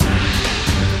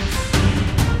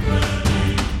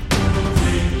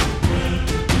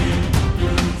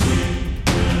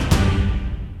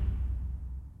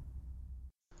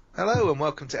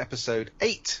welcome to episode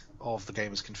 8 of the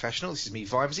Gamers Confessional. This is me,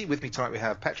 Vimesy. With me tonight we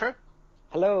have Petro.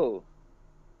 Hello.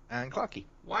 And Clarky.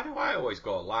 Why do I always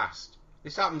go last?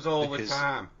 This happens all the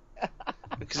time.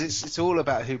 Because it's all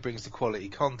about who brings the quality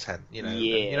content, you know.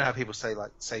 Yeah. You know how people say,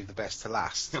 like, save the best to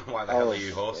last. Why the hell are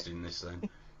you hosting this then?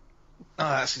 Oh,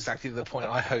 that's exactly the point.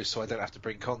 I host, so I don't have to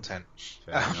bring content.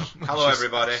 Hello,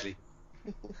 everybody. Actually...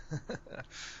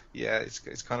 yeah,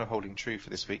 it's kind of holding true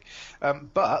for this week.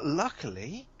 But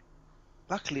luckily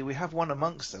we have one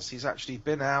amongst us who's actually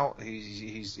been out,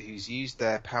 who's used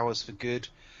their powers for good,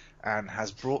 and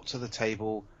has brought to the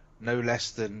table no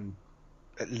less than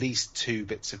at least 2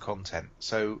 bits of content.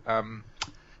 So,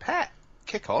 Pat,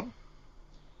 kick on.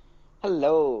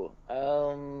 Hello.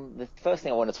 The first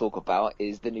thing I want to talk about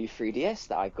is the new 3DS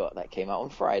that I got that came out on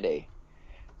Friday.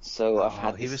 So I've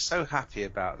had. He was so happy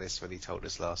about this when he told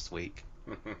us last week.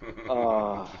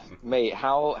 Oh, mate,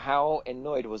 how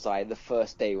annoyed was I the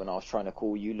first day when I was trying to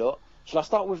call you lot? Should I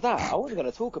start with that? I wasn't going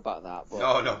to talk about that.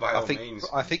 But No, by all means.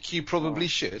 I think you probably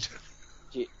should.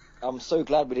 I'm so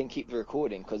glad we didn't keep the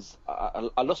recording because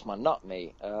I lost my nut,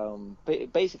 mate.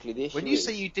 Basically, the issue when you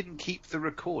say you didn't keep the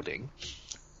recording,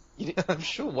 I'm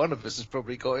sure one of us has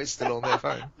probably got it still on their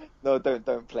phone. No,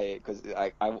 don't play it because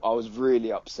I was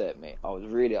really upset, mate. I was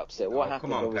really upset. What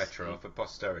happened? Come on, Petro. For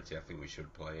posterity, I think we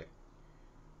should play it.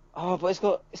 Oh, but it's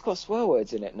got swear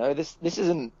words in it. No, this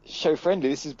isn't show friendly.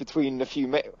 This is between a few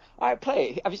mates. I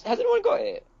play it. Has anyone got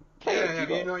it?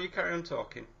 You carry on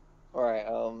talking. All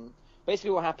right.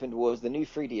 Basically, what happened was the new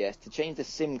 3DS. To change the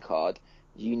SIM card,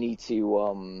 you need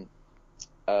to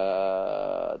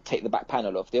take the back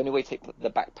panel off. The only way to take the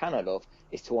back panel off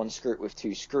is to unscrew it with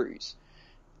 2 screws,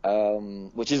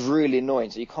 which is really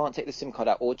annoying. So you can't take the SIM card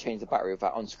out or change the battery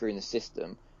without unscrewing the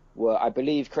system. Well, I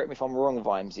believe, correct me if I'm wrong,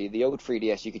 Vimesy, the old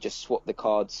 3DS you could just swap the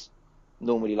cards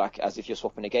normally, like as if you're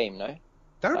swapping a game. No.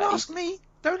 Don't ask me.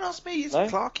 It's No?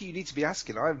 Clarky you need to be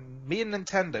asking. Me and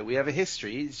Nintendo, we have a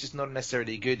history. It's just not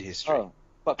necessarily a good history. Oh,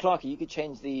 but Clarky, you could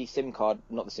change the SIM card,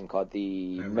 not the SIM card,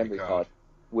 the memory card,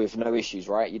 with no issues,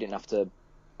 right? You didn't have to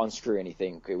unscrew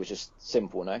anything. It was just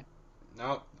simple, no?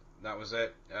 No, that was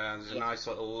it. There's a nice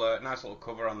little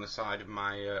cover on the side of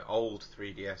my old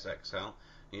 3DS XL.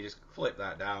 You just flip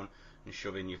that down and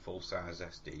shove in your full-size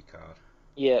SD card.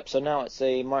 Yeah, so now it's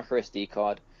a micro SD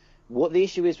card. What the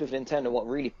issue is with Nintendo, what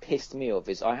really pissed me off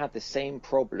is I had the same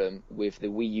problem with the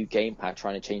Wii U gamepad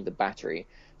trying to change the battery.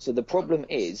 So the problem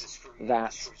is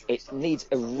that it needs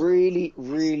a really,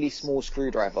 really small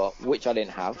screwdriver, which I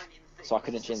didn't have. So I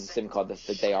couldn't change the SIM card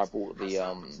the day I bought the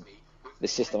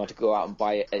system. I had to go out and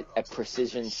buy a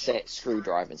precision set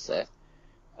screwdriver set.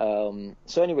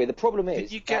 So anyway, the problem is...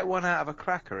 Did you get one out of a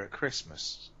cracker at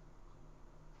Christmas?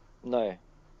 No.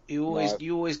 You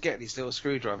always get these little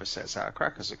screwdriver sets out of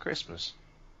crackers at Christmas.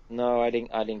 No, I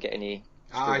didn't get any.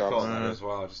 I thought that as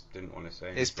well. I just didn't want to say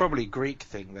anything. It's probably a Greek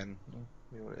thing then.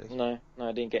 No,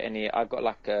 I didn't get any. I got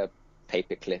like a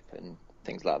paper clip and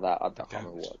things like that. I can't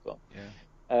remember what I got. Yeah.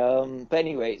 But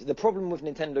anyway, the problem with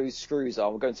Nintendo's screws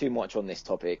we're going too much on this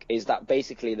topic, is that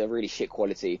basically they're really shit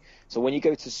quality. So when you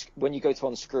go to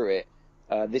unscrew it,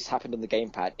 this happened on the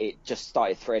gamepad. It just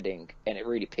started threading, and it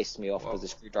really pissed me off because the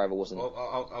screwdriver wasn't.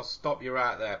 Well, I'll stop you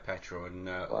right there, Petro, and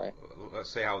right.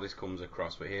 Let's see how this comes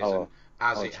across. But here's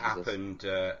Jesus. happened.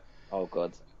 Oh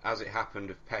God. As it happened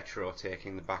of Petro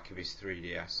taking the back of his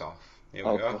 3DS off. Here we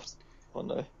Oh go. God. Oh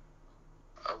no.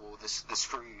 Well, the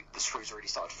screws already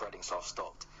started threading, so I've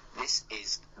stopped. This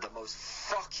is the most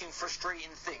fucking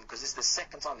frustrating thing, because this is the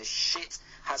second time this shit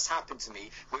has happened to me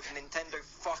with Nintendo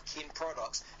fucking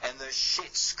products, and the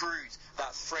shit screws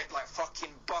that thread like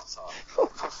fucking butter.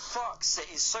 For fuck's sake,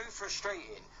 it's so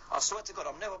frustrating. I swear to God,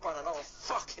 I'm never buying another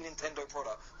fucking Nintendo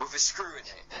product with a screw in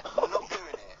it. I'm not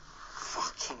doing it.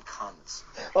 Fucking cunts.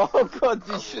 Oh God,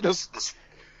 you should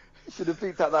have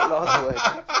picked out that last word.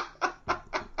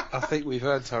 I think we've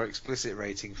earned our explicit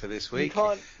rating for this week.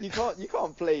 You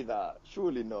can't play that.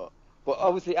 Surely not. But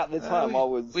obviously at the time I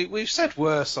was. We've said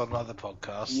worse on other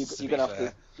podcasts. You're gonna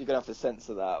have to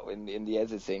censor that in the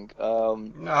editing.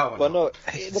 No.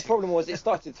 The problem was it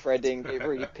started threading. It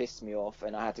really pissed me off,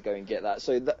 and I had to go and get that.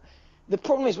 So the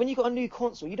problem is when you got a new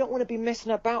console, you don't want to be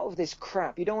messing about with this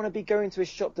crap. You don't want to be going to a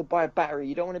shop to buy a battery.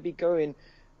 You don't want to be going,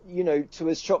 to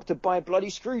a shop to buy bloody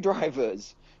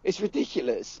screwdrivers. It's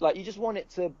ridiculous. Like, you just want it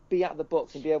to be out of the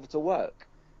box and be able to work.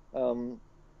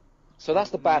 So that's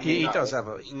the bad thing. He does have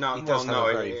a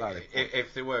very valid point.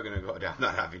 If they were going to go down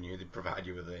that avenue, they'd provide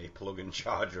you with a plug and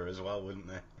charger as well, wouldn't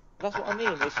they? That's what I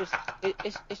mean.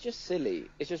 It's just silly.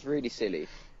 It's just really silly.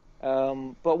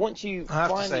 But once you I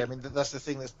have to say, I mean, that's the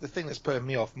thing that's putting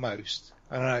me off most.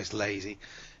 I don't know, it's lazy.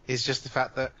 Is just the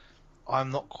fact that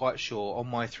I'm not quite sure. On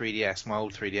my 3DS, my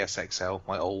old 3DS XL,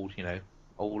 my old,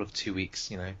 all of 2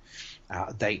 weeks, out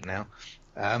of date now.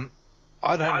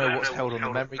 I don't know what's held on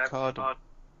the memory card,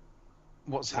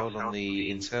 what's held on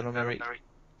the internal memory.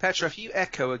 Petra, if you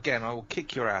echo again, I will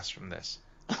kick your ass from this.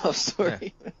 Oh,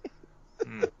 sorry.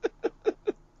 Yeah.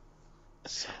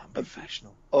 So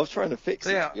unprofessional. I was trying to fix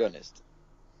it, to be honest.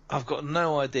 I've got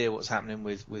no idea what's happening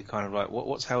with kind of like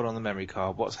what's held on the memory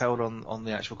card, what's held on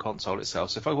the actual console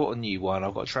itself. So if I got a new one,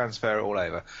 I've got to transfer it all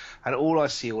over. And all I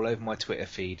see all over my Twitter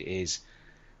feed is,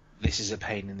 this is a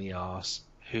pain in the arse.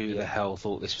 Who the hell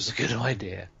thought this was a good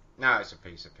idea? No, it's a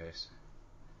piece of piss.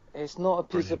 It's not a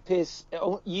piece of piss.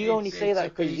 You only say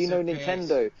that because you know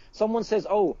Nintendo. Someone says,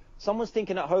 someone's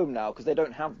thinking at home now because they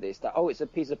don't have this, that, it's a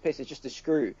piece of piss, it's just a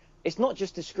screw. It's not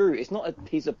just a screw. It's not a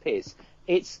piece of piss.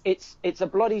 It's a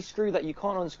bloody screw that you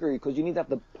can't unscrew because you need to have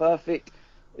the perfect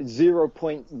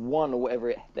 0.1 or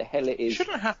whatever the hell it is. You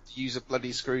shouldn't have to use a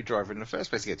bloody screwdriver in the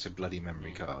first place to get to a bloody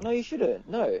memory card. No, you shouldn't.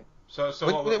 No. So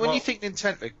when you think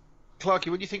Nintendo,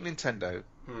 Clarky, when you think Nintendo,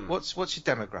 what's your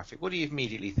demographic? What do you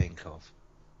immediately think of?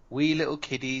 Wee little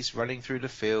kiddies running through the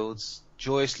fields,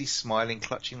 joyously smiling,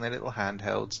 clutching their little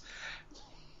handhelds.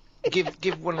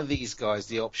 Give one of these guys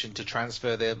the option to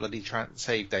transfer their bloody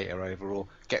save data over or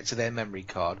get to their memory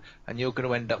card, and you're going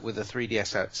to end up with a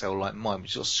 3DS XL like mine,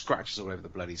 which just scratches all over the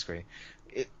bloody screen.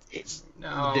 It's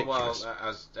ridiculous.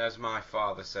 Well, as my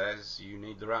father says, you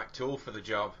need the right tool for the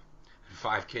job. And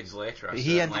 5 kids later,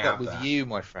 he ended up with you,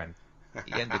 my friend.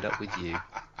 He ended up with you.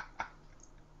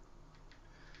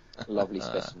 Lovely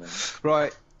specimen.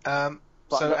 Right.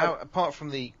 Apart from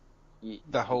the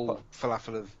whole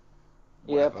falafel of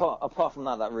whatever. Yeah, apart from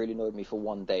that really annoyed me for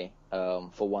one day,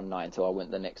 for one night, until I went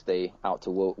the next day out to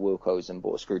Wilco's and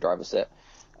bought a screwdriver set.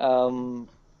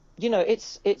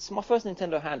 It's my first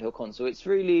Nintendo handheld console. It's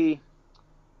really,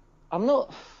 I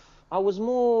was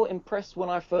more impressed when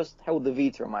I first held the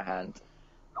Vita in my hand.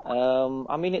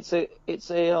 It's a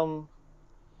piece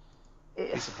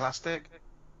of plastic.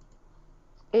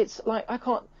 It's like I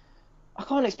can't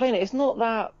explain it. It's not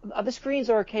that the screens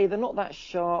are okay. They're not that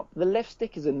sharp. The left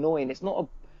stick is annoying. It's not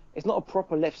a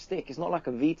proper left stick. It's not like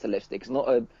a Vita left stick. It's not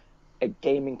a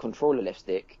gaming controller left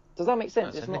stick. Does that make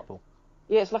sense? It's a nipple.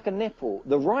 Yeah, it's like a nipple.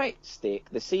 The right stick,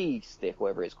 the C stick,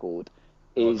 whatever it's called,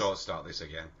 is. Don't start this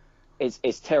again.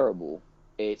 It's terrible.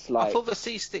 It's like. I thought the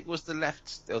C stick was the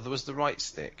left, or there was the right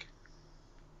stick.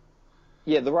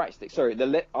 Yeah, the right stick. Sorry,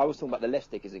 I was talking about the left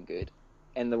stick isn't good.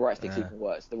 And the right stick's even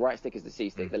worse. The right stick is the C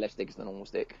stick. The left stick is the normal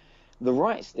stick. The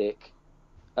right stick,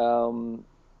 that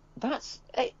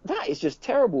is just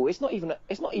terrible. It's not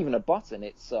even a button.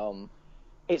 It's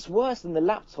worse than the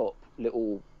laptop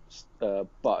little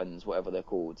buttons, whatever they're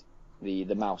called, the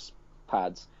mouse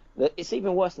pads. It's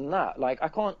even worse than that. Like I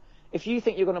can't. If you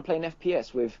think you're going to play an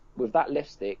FPS with that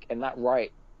left stick and that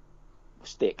right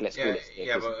stick, let's call it stick,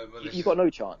 you've got no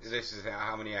chance. This is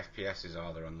how many FPSs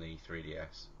are there on the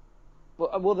 3DS?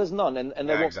 Well, there's none, and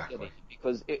there won't exactly. be any,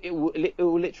 because it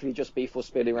will literally just be for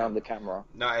spinning around the camera.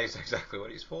 No, it's exactly what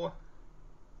it's for.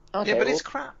 Okay, yeah, but it's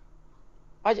crap.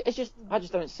 I just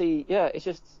don't see. Yeah, it's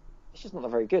just not that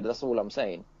very good. That's all I'm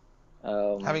saying.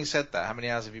 Having said that, how many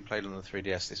hours have you played on the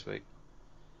 3DS this week?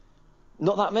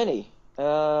 Not that many.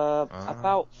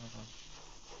 About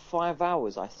 5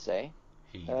 hours, I say.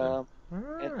 5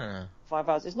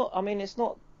 hours. It's not. I mean, it's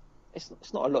not.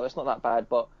 It's not a lot. It's not that bad,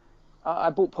 but.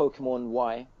 I bought Pokemon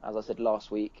Y, as I said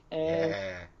last week, and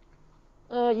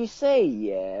you say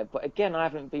yeah, but again, I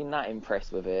haven't been that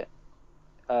impressed with it.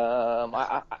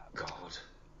 God.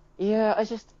 Yeah,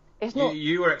 it's not.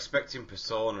 You were expecting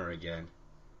Persona again.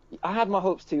 I had my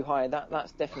hopes too high.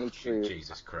 That's definitely true.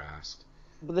 Jesus Christ.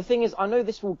 But the thing is, I know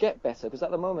this will get better because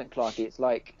at the moment, Clarky, it's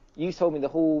like you told me the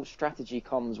whole strategy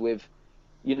comes with,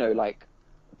 like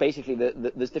basically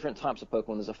there's different types of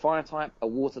Pokemon. There's a fire type, a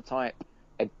water type,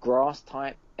 a grass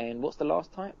type, and what's the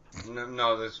last type?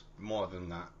 No, there's more than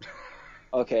that.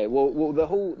 Okay, well, the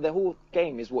whole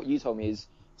game is what you told me is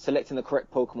selecting the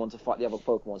correct Pokemon to fight the other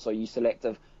Pokemon. So you select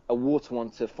a water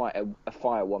one to fight a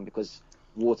fire one because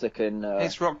water can.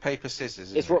 It's rock paper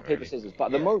scissors. It's rock paper scissors, but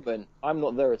at the moment I'm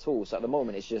not there at all. So at the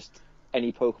moment it's just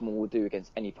any Pokemon will do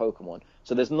against any Pokemon.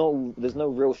 So there's no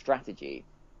real strategy.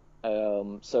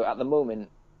 So at the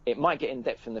moment. It might get in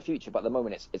depth in the future, but at the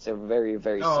moment it's a very,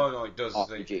 very No, it does.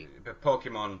 RPG.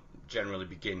 Pokemon generally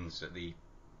begins at the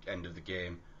end of the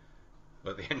game,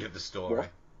 but the end of the story.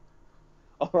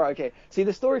 All right, okay. See,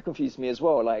 the story confused me as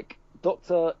well. Like,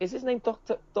 is his name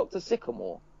Dr.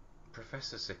 Sycamore?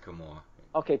 Professor Sycamore.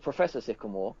 Okay, Professor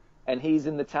Sycamore, and he's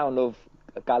in the town of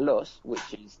Galos,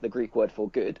 which is the Greek word for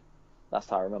good. That's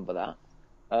how I remember that.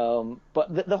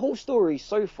 But the whole story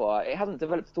so far, it hasn't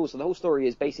developed at all. So the whole story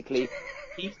is basically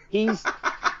he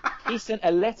sent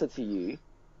a letter to you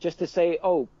just to say,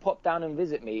 oh, pop down and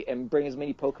visit me and bring as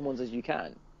many Pokemons as you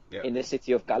can in the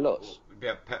city of Galos.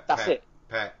 Yeah, That's it.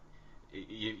 Pet,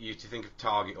 you to think of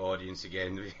target audience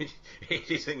again.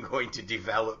 It isn't going to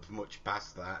develop much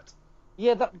past that.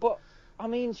 Yeah, but I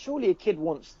mean, surely a kid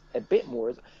wants a bit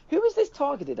more. Who is this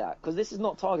targeted at? Because this is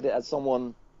not targeted at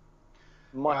someone.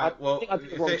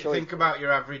 Think about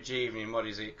your average evening. What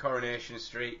is it? Coronation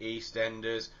Street,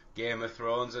 EastEnders, Game of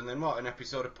Thrones, and then what? An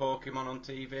episode of Pokemon on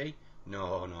TV?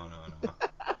 No.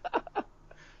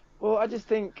 Well, I just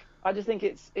think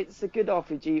it's a good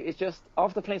RPG. It's just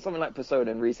after playing something like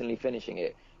Persona and recently finishing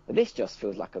it, this just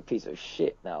feels like a piece of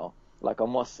shit now. Like, I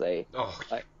must say. Oh,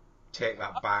 take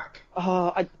that back.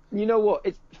 You know what?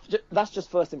 That's just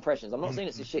first impressions. I'm not saying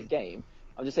it's a shit game.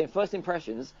 I'm just saying first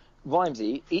impressions.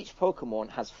 Vimesy, each Pokemon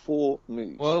has 4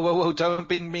 moves. Whoa, don't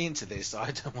be mean to this. I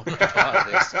don't want to be part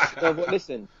of this. No, but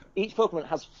listen, each Pokemon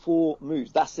has 4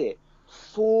 moves. That's it.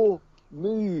 4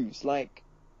 moves. Like,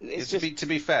 to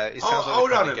be fair, it sounds like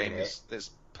the kind of game that's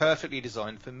perfectly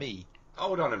designed for me.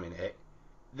 Hold on a minute.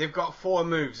 They've got 4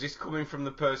 moves. This coming from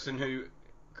the person who,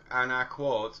 and I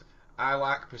quote, I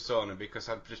like Persona because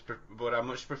but I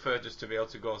much prefer just to be able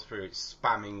to go through it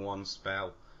spamming one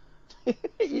spell.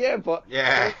 Yeah, but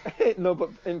no, but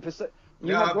in Persona,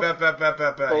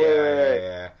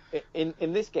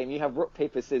 in this game you have rock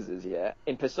paper scissors. Yeah,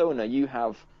 in Persona you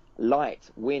have light,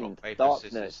 wind,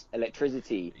 darkness,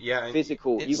 electricity,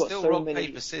 physical. It's you've got still so rock many.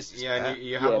 paper scissors. Yeah, and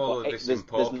you have all of this in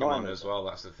Pokemon as well.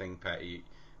 That's the thing, Petty.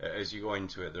 As you go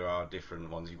into it, there are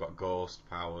different ones. You've got ghost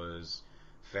powers,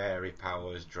 fairy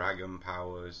powers, dragon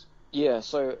powers. Yeah,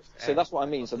 so that's what I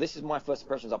mean. So this is my first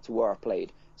impressions up to where I've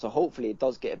played. So hopefully it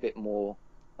does get a bit more,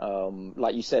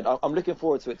 like you said. I'm looking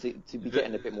forward to it to be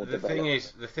getting a bit more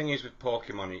developed. The thing is with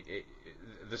Pokemon,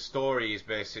 the story is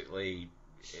basically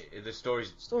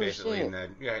basically in there.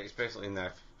 Yeah, it's basically in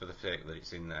there for the sake that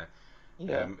it's in there.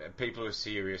 Yeah. People who are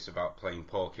serious about playing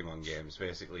Pokemon games,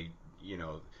 basically, you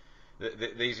know,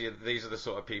 these are the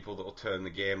sort of people that will turn the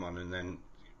game on and then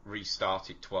restart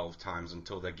it 12 times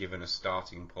until they're given a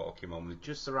starting Pokemon with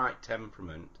just the right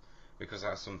temperament, because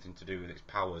that's something to do with its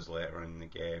powers later in the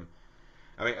game.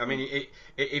 I mean,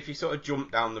 if you sort of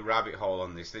jump down the rabbit hole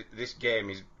on this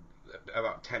game is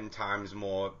about 10 times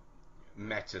more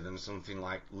meta than something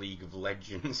like League of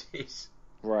Legends is.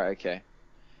 Right. Okay.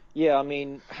 Yeah. I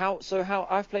mean, how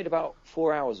I've played about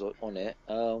 4 hours on it.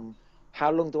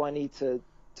 How long do I need to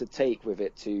take with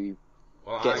it to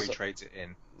get trades it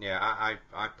in? Yeah,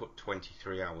 I put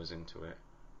 23 hours into it.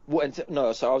 What?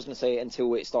 No, so I was going to say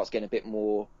until it starts getting a bit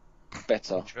more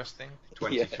better. Interesting.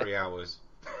 23 hours.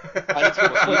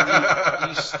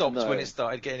 You stopped when it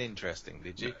started getting interesting,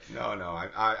 did you? No.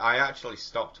 I actually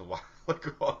stopped a while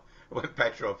ago. When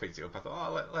Petro picked it up, I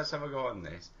thought, let's have a go on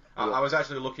this. Yeah. I was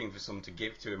actually looking for some to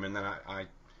give to him, and then I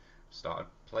started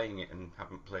playing it and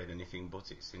haven't played anything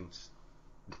but it since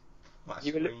last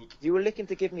week. You were looking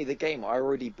to give me the game I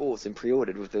already bought and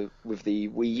pre-ordered with the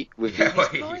Wii.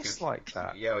 It's nice like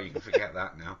that. Yeah, well, you can forget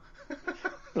that now.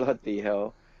 Bloody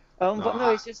hell. But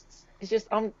no, it's just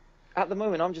at the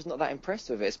moment I'm just not that impressed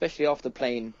with it, especially after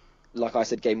playing, like I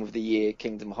said, Game of the Year,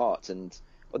 Kingdom Hearts, and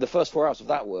the first 4 hours of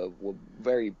that were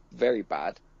very, very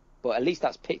bad. But at least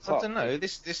that's picked up. I don't know.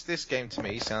 This game to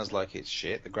me sounds like it's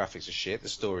shit. The graphics are shit. The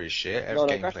story is shit.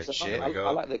 Gameplay's shit. I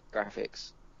like the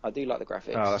graphics. I do like the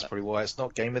graphics. Oh, that's probably why it's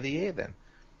not Game of the Year then.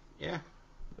 Yeah.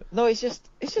 No, it's just.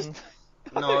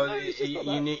 No,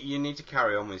 you need to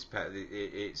carry on with this, Pet.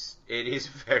 It is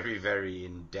very, very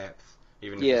in depth,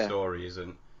 even if the story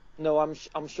isn't. No,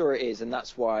 I'm sure it is, and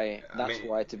that's why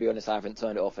to be honest I haven't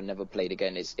turned it off and never played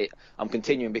again. I'm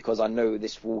continuing because I know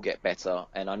this will get better,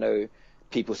 and I know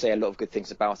people say a lot of good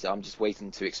things about it. I'm just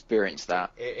waiting to experience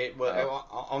that.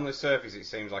 On the surface it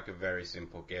seems like a very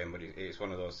simple game, but it's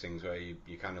one of those things where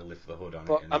you kind of lift the hood on it.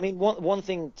 But I mean, one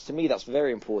thing to me that's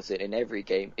very important in every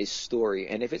game is story,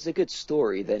 and if it's a good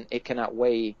story, then it can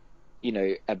outweigh,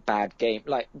 a bad game.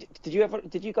 Like, did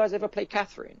you guys ever play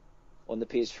Catherine on the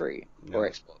PS3 or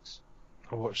Xbox?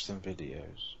 I watched some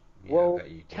videos. Yeah, well,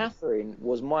 Catherine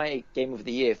was my game of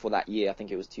the year for that year. I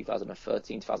think it was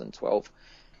 2013, 2012.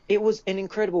 It was an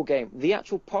incredible game. The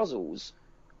actual puzzles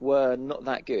were not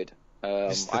that good.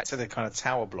 It's the kind of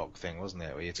tower block thing, wasn't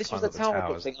it? Where you this was the tower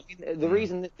block thing. I mean, the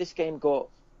reason that this game got,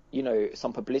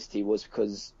 some publicity was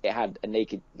because it had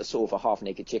a sort of a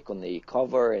half-naked chick on the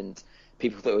cover, and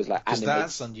people thought it was like animated. Because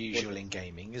that's unusual in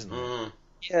gaming, isn't it?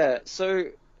 Yeah, so...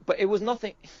 But it was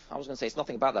nothing... I was going to say it's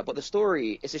nothing about that, but the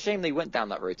story... It's a shame they went down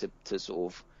that road to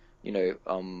sort of,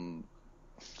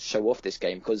 show off this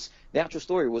game, because the actual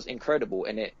story was incredible,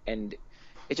 and it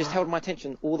just held my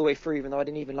attention all the way through, even though I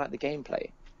didn't even like the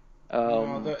gameplay.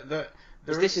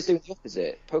 This is doing the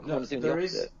opposite. Pokemon is doing the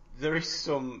opposite. There is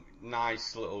some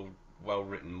nice little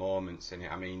well-written moments in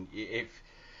it. I mean,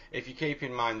 if you keep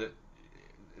in mind that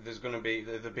there's going to be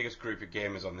the biggest group of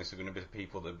gamers on this are going to be the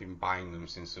people that have been buying them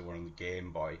since they were on the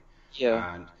Game Boy.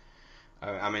 Yeah. And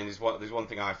I mean, there's one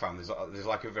thing I found. There's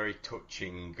like a very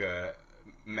touching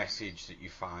message that you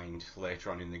find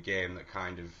later on in the game that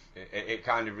kind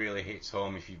of really hits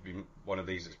home if you've been one of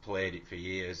these that's played it for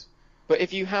years. But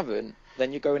if you haven't,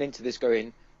 then you're going into this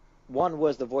going, 1,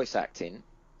 where's the voice acting?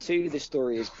 2, the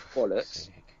story is bollocks.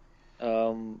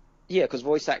 Yeah, because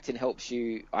voice acting helps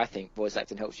you. I think voice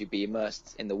acting helps you be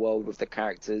immersed in the world with the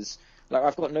characters. Like,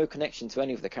 I've got no connection to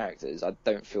any of the characters. I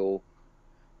don't feel.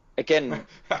 Again,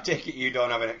 I take it you don't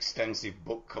have an extensive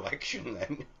book collection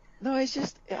then. No, it's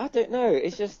just I don't know.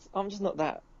 It's just I'm just not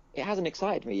that. It hasn't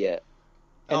excited me yet.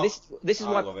 And this is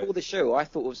why before the show I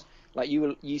thought it was like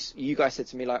you guys said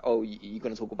to me like, oh, you're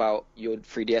going to talk about your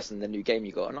 3DS and the new game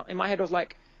you got. And in my head I was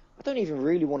like, I don't even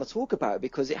really want to talk about it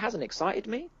because it hasn't excited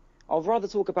me. I'd rather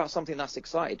talk about something that's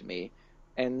excited me,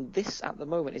 and this at the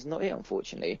moment is not it,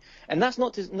 unfortunately. And that's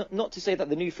not to say that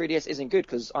the new 3DS isn't good,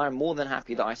 because I'm more than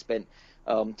happy that I spent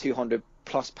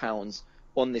 £200+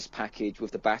 on this package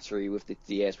with the battery, with the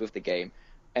DS, with the game,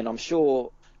 and I'm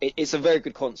sure it's a very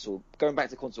good console. Going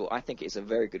back to console, I think it's a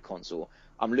very good console.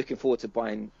 I'm looking forward to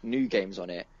buying new games on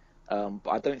it, but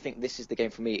I don't think this is the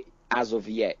game for me as of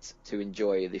yet to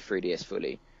enjoy the 3DS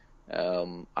fully.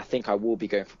 I think I will be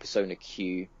going for Persona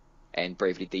Q and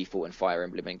Bravely Default and Fire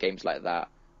Emblem and games like that.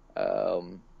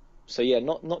 So yeah,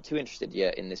 not too interested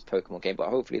yet in this Pokemon game, but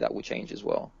hopefully that will change as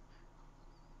well.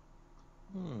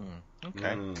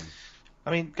 Okay.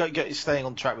 I mean, staying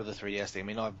on track with the 3DS thing. I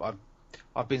mean,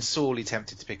 I've been sorely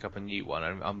tempted to pick up a new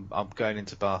one. I'm going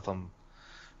into Bath on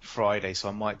Friday, so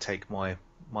I might take my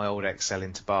old XL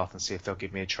into Bath and see if they'll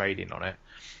give me a trade-in on it.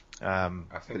 I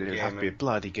think it'd have to be a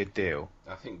bloody good deal.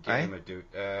 I think Gamer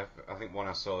I think one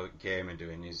I saw Gamer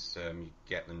doing is you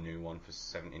get the new one for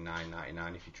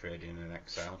 $79.99 if you trade in an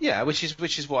XL. Yeah, which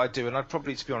is what I'd do, and to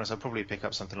be honest, I'd probably pick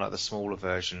up something like the smaller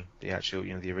version, the actual,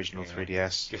 the original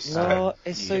 3DS. No,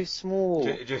 it's so small.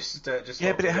 Just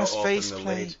yeah, but it has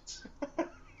faceplate.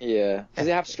 Yeah, does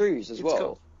it have screws as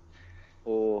well?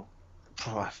 Or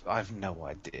I've no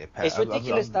idea. It's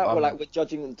ridiculous that we're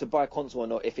judging them to buy a console or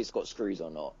not if it's got screws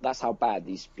or not. That's how bad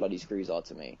these bloody screws are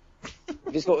to me.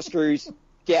 If it's got screws,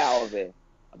 get out of it.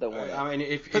 I don't want it. I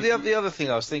mean, the other thing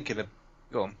I was thinking of,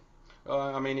 go on.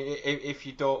 I mean, if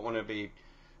you don't want to be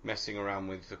messing around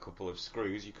with a couple of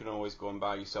screws, you can always go and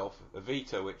buy yourself a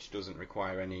Vita, which doesn't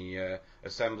require any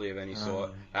assembly of any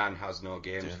sort and has no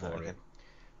games for it.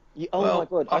 My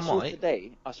god! I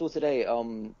saw today.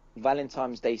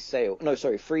 Valentine's Day sale. No,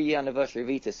 sorry, 3-year anniversary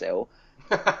Vita sale.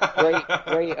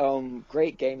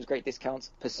 Great games, great discounts.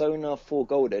 Persona 4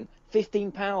 Golden,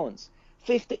 £15.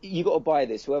 You got to buy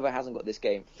this. Whoever hasn't got this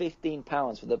game,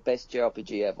 £15 for the best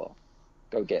JRPG ever.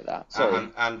 Go get that. Sorry.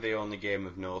 And the only game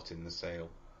of note in the sale.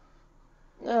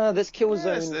 There's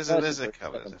Killzone. There's a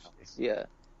couple. Yeah,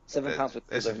 £7 for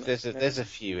Killzone. There's a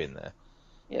few in there.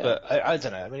 Yeah. But I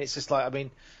don't know. I mean, it's just like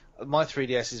my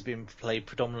 3DS has been played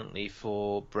predominantly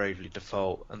for Bravely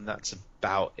Default, and that's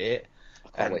about it.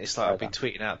 And it's like I've been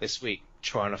tweeting out this week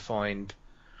trying to find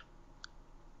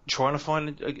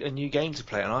a new game to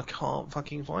play, and I can't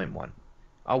fucking find one.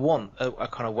 I want a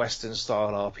kind of Western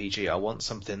style RPG. I want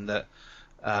something that,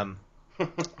 I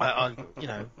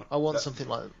want something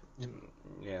like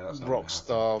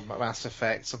Rockstar, Mass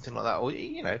Effect, something like that, or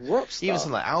even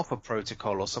something like Alpha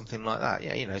Protocol or something like that.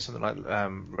 Yeah, something like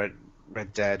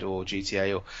Red Dead or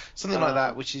GTA or something like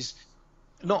that, which is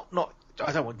not.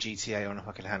 I don't want GTA on a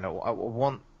fucking handle. I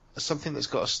want something that's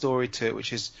got a story to it,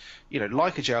 which is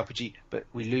like a JRPG, but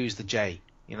we lose the J.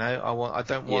 I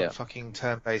don't want fucking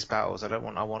turn-based battles. I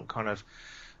want kind of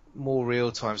more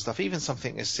real-time stuff. Even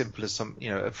something as simple as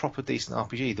a proper decent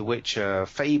RPG, The Witcher,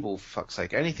 Fable, for fuck's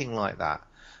sake, anything like that.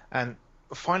 And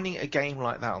finding a game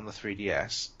like that on the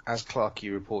 3DS, as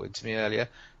Clarky reported to me earlier,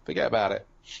 forget about it.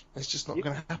 It's just not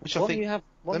going to happen. Which I think you have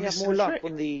more luck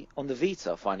on the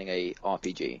Vita finding a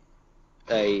RPG,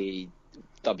 a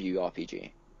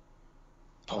WRPG.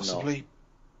 Possibly.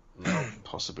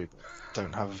 Possibly.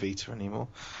 Don't have a Vita anymore.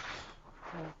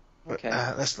 Okay.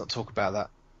 But, let's not talk about that.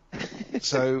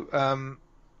 So,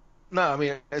 no, I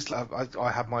mean,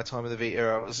 I had my time with the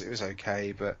Vita. It was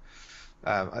okay, but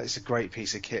it's a great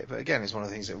piece of kit. But again, it's one of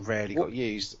the things that rarely got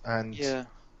used. And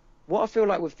what I feel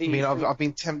like with the, I mean, I've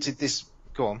been tempted this.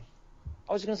 Go on.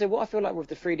 I was going to say what I feel like with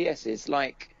the 3DS is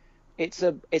like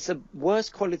it's a worse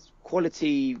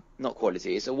quality, not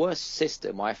quality. It's a worse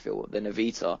system, I feel, than a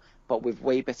Vita, but with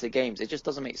way better games. It just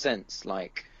doesn't make sense.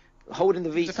 Like holding the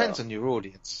Vita. It depends on your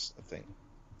audience, I think.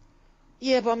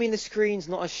 Yeah, but I mean the screen's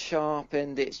not as sharp,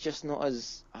 and it's just not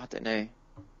as I don't know.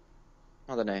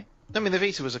 I mean the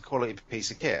Vita was a quality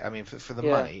piece of kit. I mean, for the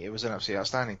money, it was an absolutely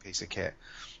outstanding piece of kit.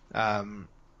 Nobody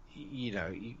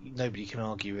can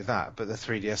argue with that. But the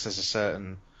 3DS has a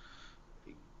certain.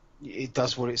 It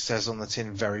does what it says on the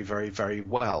tin very, very, very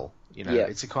well.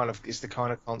 It's the kind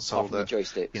of console that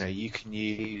you can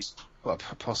use. Well,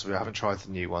 possibly I haven't tried the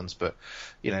new ones, but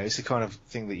it's the kind of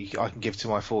thing that I can give to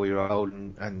my 4-year-old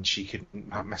and she can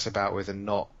mess about with and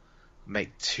not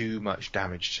make too much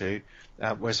damage to.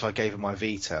 Whereas if I gave her my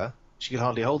Vita, she could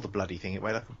hardly hold the bloody thing. It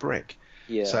weighed like a brick.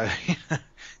 Yeah. So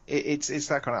it's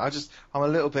that kind of. I'm a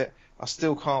little bit. I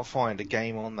still can't find a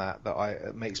game on that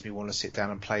makes me want to sit down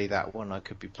and play that when I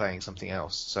could be playing something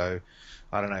else. So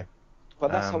I don't know.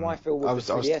 But that's how I feel with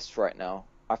the 3DS right now.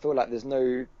 I feel like there's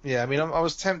no. Yeah, I mean, I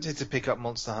was tempted to pick up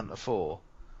Monster Hunter 4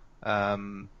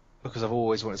 because I've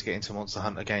always wanted to get into Monster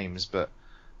Hunter games, but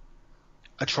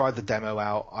I tried the demo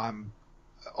out. I'm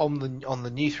on the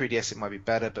new 3DS. It might be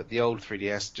better, but the old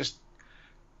 3DS, just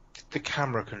the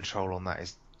camera control on that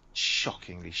is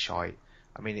shockingly shite.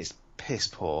 I mean, it's piss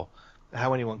poor.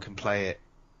 How anyone can play it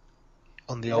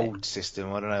on the old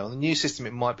system, I don't know. On the new system,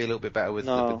 it might be a little bit better with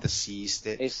the C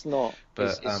stick. It's not.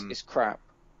 But it's crap.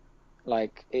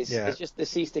 Like it's just the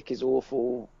C stick is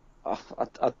awful.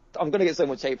 I'm gonna get so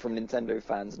much hate from Nintendo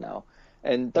fans now.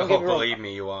 And don't get me wrong, believe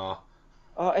me, you are.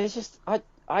 It's just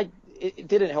it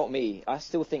didn't help me. I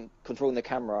still think controlling the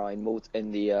camera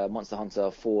in the Monster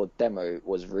Hunter 4 demo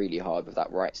was really hard with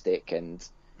that right stick, and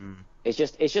it's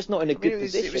just not in a good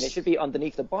position. It should be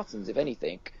underneath the buttons, if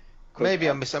anything. Maybe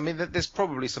I'm missing. I mean, there's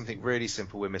probably something really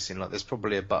simple we're missing. Like there's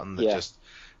probably a button that just,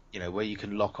 where you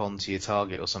can lock on to your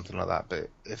target or something like that. But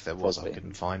if there was, I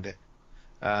couldn't find it.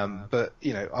 But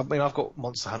I mean, I've got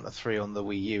Monster Hunter 3 on the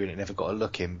Wii U and it never got a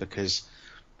look in because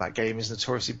that game is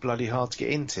notoriously bloody hard to get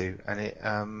into, and it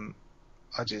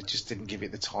I just didn't give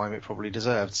it the time it probably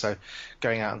deserved. So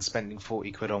going out and spending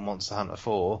 £40 on Monster Hunter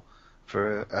 4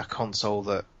 for a console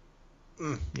that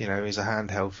is a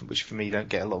handheld, which for me don't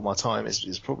get a lot of my time,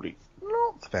 is probably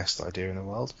not the best idea in the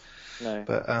world. No.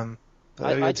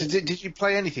 But did you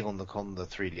play anything on the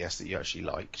 3DS that you actually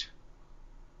liked?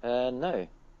 No,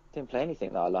 didn't play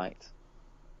anything that I liked.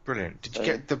 Brilliant. Did you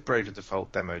get the Brave of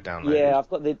Default demo downloaded? Yeah, I've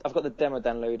got the demo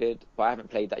downloaded, but I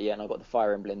haven't played that yet, and I've got the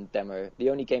Fire Emblem demo.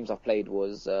 The only games I've played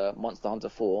was Monster Hunter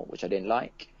 4, which I didn't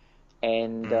like,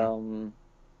 and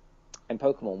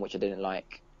Pokemon, which I didn't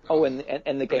like. Oh, and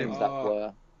the games that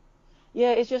were.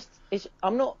 Yeah,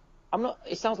 I'm not.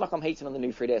 It sounds like I'm hating on the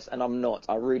new 3DS, and I'm not.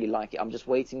 I really like it. I'm just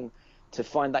waiting to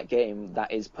find that game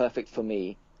that is perfect for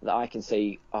me, that I can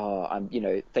say,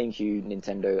 thank you,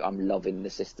 Nintendo. I'm loving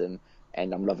the system,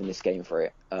 and I'm loving this game for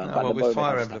it. With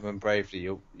Fire Emblem and Bravely,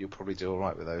 you'll probably do all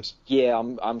right with those. Yeah,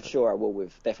 I'm sure I will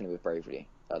definitely with Bravely.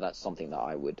 That's something that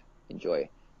I would enjoy.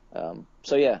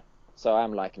 So I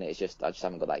am liking it. I just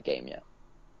haven't got that game yet.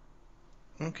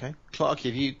 Okay, Clarky,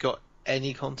 have you got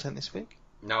any content this week?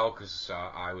 No, because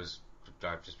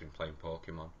I've just been playing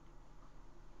Pokemon,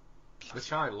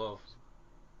 which I love.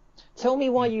 Tell me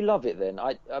why you love it then.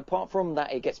 Apart from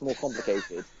that, it gets more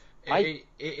complicated.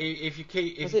 If you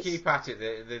keep at it,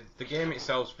 the game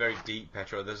itself's very deep,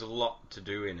 Petro. There's a lot to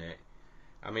do in it.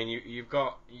 I mean, you've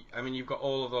got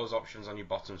all of those options on your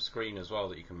bottom screen as well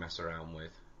that you can mess around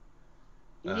with.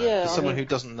 For someone who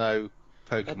doesn't know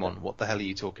Pokemon, what the hell are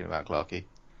you talking about, Clarky?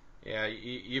 Yeah,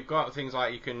 you've got things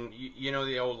like you can,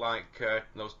 the old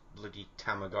those bloody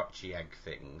Tamagotchi egg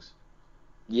things.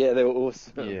 Yeah, they were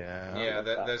awesome. Yeah,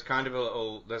 there's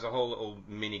a whole little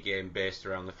mini game based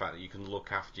around the fact that you can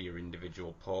look after your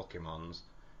individual Pokemons.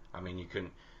 I mean, you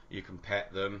can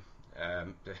pet them,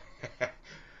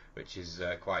 which is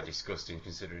quite disgusting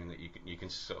considering that you can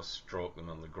sort of stroke them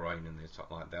on the groin and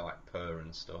they're like purr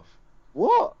and stuff.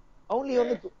 What? Only on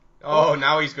the. Oh,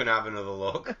 now he's going to have another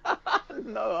look.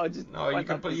 No,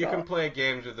 you can play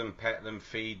games with them, pet them,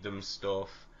 feed them stuff.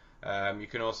 You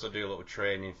can also do little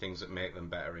training things that make them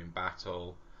better in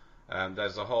battle.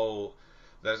 There's a whole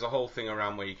thing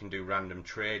around where you can do random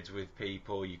trades with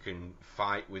people. You can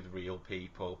fight with real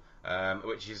people,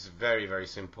 which is very, very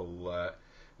simple,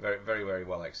 very, very, very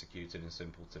well executed and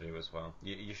simple to do as well.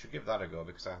 You should give that a go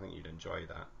because I think you'd enjoy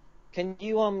that. Can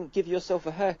you give yourself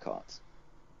a haircut?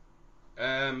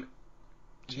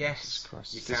 Yes,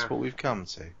 Christ, is this what we've come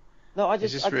to? No,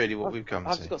 Is this really what we've come to?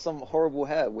 I've just got some horrible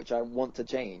hair which I want to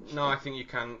change. No, I think you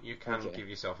can give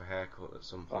yourself a haircut at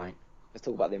some point. Let's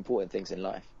talk about the important things in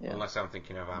life. Yeah. Unless I'm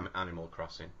thinking of Animal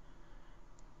Crossing.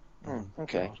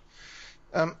 Okay.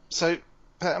 So,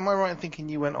 Pat, am I right in thinking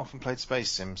you went off and played Space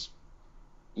Sims?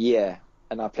 Yeah,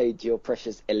 and I played your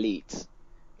precious Elite.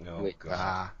 No, Wait.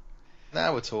 God.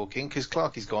 Now we're talking, because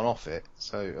Clarky's gone off it,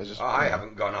 so I just... I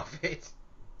haven't gone off it.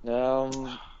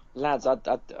 Lads,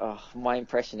 my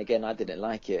impression again, I didn't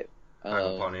like it.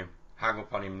 Hang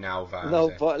upon him now, Vimesy.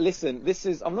 No, but listen,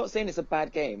 I'm not saying it's a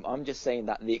bad game. I'm just saying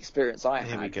that the experience I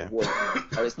Here we had go.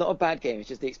 wasn't. So it's not a bad game. It's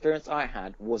just the experience I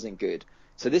had wasn't good.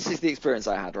 So this is the experience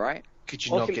I had, right? Could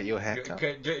you not get your hair cut?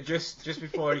 Just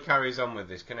before he carries on with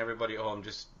this, can everybody at home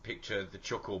just picture the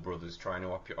Chuckle brothers trying to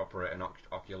operate an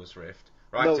Oculus Rift?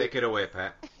 Right, No. take it away,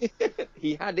 Pat.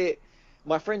 He had it.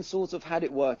 My friend sort of had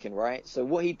it working, right? So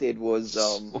what he did was,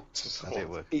 Had it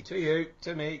work. To you,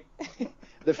 to me.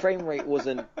 the frame rate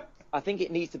wasn't. I think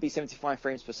it needs to be 75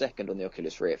 frames per second on the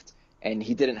Oculus Rift, and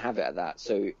he didn't have it at that.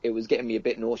 So it was getting me a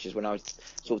bit nauseous when I was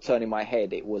sort of turning my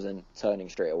head. It wasn't turning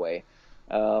straight away.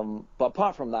 But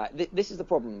apart from that, this is the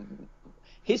problem.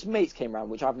 His mates came around,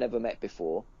 which I've never met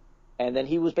before, and then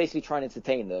he was basically trying to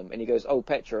entertain them. And he goes, "Oh,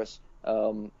 Petros,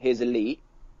 here's Elite.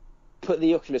 Put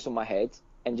the Oculus on my head."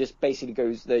 And just basically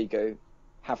goes, "There you go,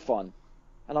 have fun."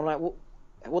 And I'm like,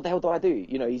 what the hell do I do?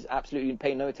 You know, he's absolutely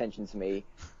paying no attention to me.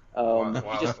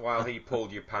 While he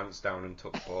pulled your pants down and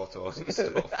took photos and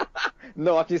stuff.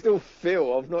 No, I can still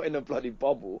feel I'm not in a bloody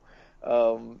bubble.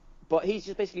 But he's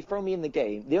just basically thrown me in the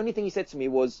game. The only thing he said to me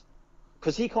was,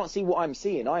 because he can't see what I'm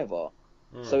seeing either.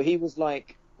 So he was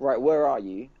like, "Right, where are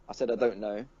you?" I said, "I don't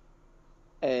know."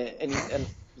 And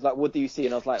he's like, "What do you see?"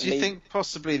 And I was like, Do you think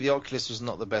possibly the Oculus was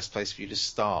not the best place for you to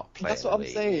start playing? That's what I'm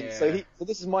saying. Yeah. So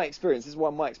this is my experience. This is why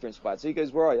my experience was bad. So he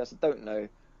goes, "Where are you?" I said, "Don't know.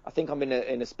 I think I'm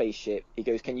in a spaceship." He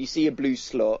goes, "Can you see a blue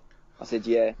slot?" I said,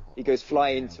 "Yeah." He goes, "Fly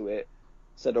into it."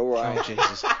 I said, "All right." Oh,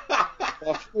 Jesus.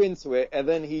 I flew into it, and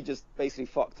then he just basically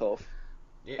fucked off.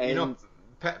 You know,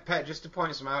 Pet, just to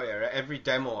point some out here, every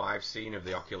demo I've seen of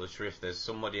the Oculus Rift, there's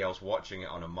somebody else watching it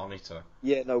on a monitor.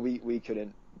 Yeah, no, we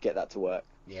couldn't get that to work.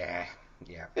 Yeah.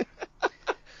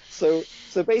 So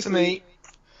basically, To me.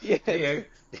 yeah. To you.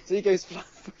 So he goes,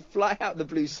 fly out the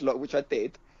blue slot, which I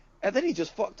did, and then he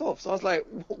just fucked off. So I was like,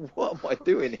 what am I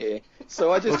doing here? So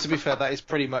I Well, just, to be fair, that is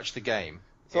pretty much the game.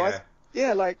 so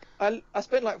Yeah. I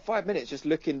spent like 5 minutes just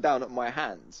looking down at my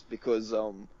hands because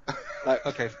like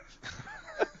Okay.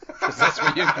 Because that's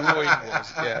where your groin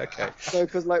was. Yeah, okay. so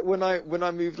because like when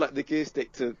I moved like the gear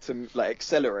stick to like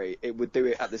accelerate, it would do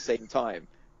it at the same time,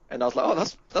 and I was like, oh,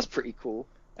 that's pretty cool.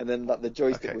 And then like the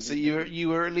joystick Okay, was so you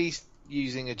were at least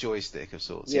using a joystick of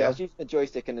sorts, I yeah? was using a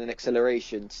joystick and an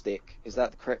acceleration stick. Is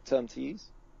that the correct term to use?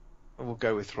 We'll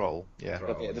go with throttle, yeah.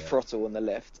 Throttle. Okay, the yeah. throttle on the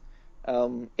left.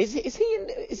 Is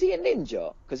he a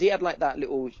ninja? Because he had like that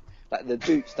little like the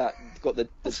boots that got the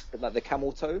like the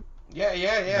camel toe. Yeah.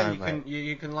 No,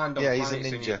 you can land on Yeah, he's a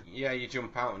planets. ninja. And you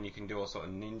jump out and you can do all sort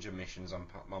of ninja missions on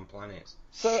planets.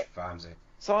 So Vimesy.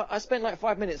 So I spent like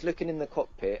 5 minutes looking in the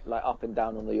cockpit, like up and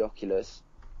down on the Oculus,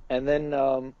 and then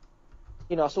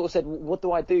I sort of said, "What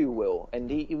do I do, Will?" And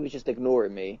he was just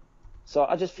ignoring me. So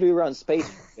I just flew around space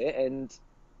for a bit, and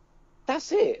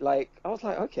that's it. Like I was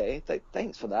like, "Okay,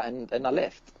 thanks for that," and I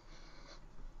left.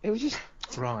 It was just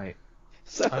Right.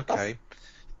 so. Okay.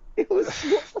 It was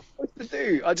what was I supposed to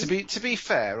do. I just To be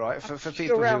fair, right, for flew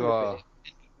people around who a are...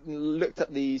 bit, looked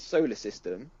at the solar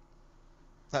system,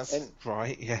 That's and-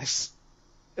 right, yes.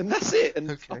 and that's it. And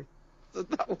Okay.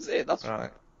 that was it. That's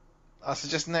Right. I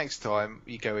suggest next time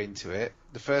you go into it,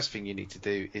 the first thing you need to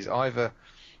do is either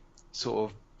sort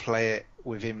of play it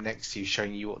with him next to you,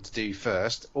 showing you what to do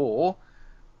first, or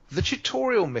the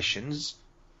tutorial missions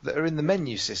that are in the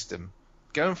menu system.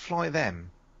 Go and fly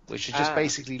them, which are just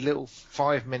basically little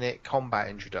 5-minute combat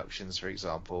introductions, for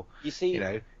example. You see,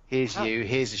 Here's How-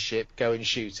 here's a ship, go and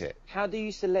shoot it. how do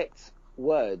you select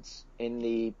words in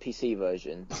the PC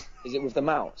version? Is it with the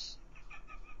mouse?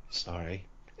 Sorry,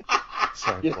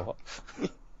 Yeah. what?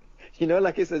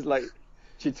 Like it says like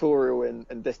tutorial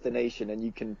and destination, and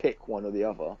you can pick one or the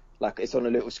other. Like it's on a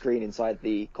little screen inside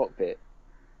the cockpit.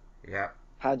 Yeah.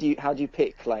 How do you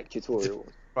pick like tutorial?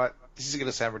 Right, this is going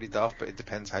to sound really daft, but it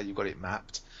depends how you've got it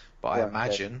mapped. But I Right,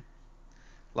 imagine,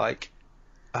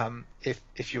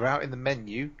 if you're out in the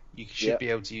menu, you should Yep. be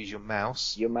able to use your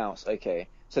mouse. Your mouse, okay.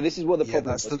 So this is what the problem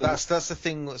that's was. that's the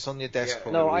thing that's on your desk. Yeah.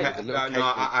 Probably, No, with I- the little I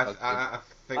cable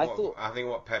plugged in. think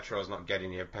what Petro's not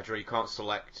getting here, Petro, you can't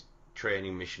select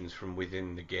training missions from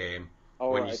within the game.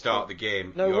 Oh, when right, you start okay. the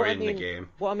game, No, you're what I in the mean- game.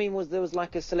 What I mean was there was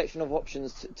like a selection of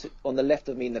options to on the left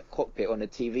of me in the cockpit on a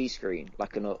TV screen,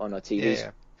 like on a TV.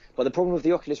 Yeah. But the problem with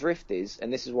the Oculus Rift is,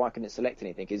 and this is why I couldn't select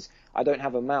anything, is I don't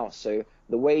have a mouse. So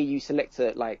the way you select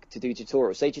it, like to do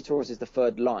tutorials, say tutorials is the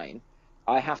third line,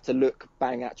 I have to look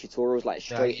bang at tutorials like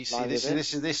straight. You see,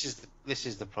 this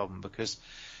is the problem, because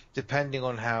depending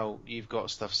on how you've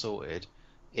got stuff sorted,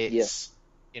 it's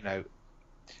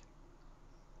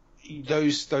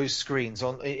those screens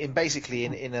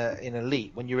in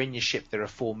Elite, when you're in your ship, there are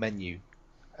four menus.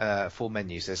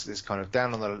 There's kind of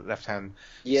down on the left hand side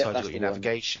you've got your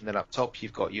navigation, then up top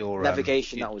you've got your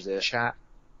navigation. Your that was it. Chat.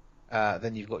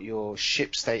 Then you've got your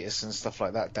ship status and stuff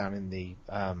like that down in the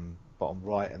bottom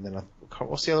right, and then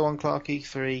what's the other one, Clarky?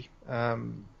 3.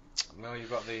 No, you've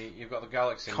got the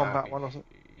Galaxy combat map. one or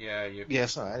something. Yeah.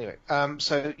 So anyway,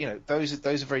 so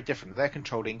those are very different. They're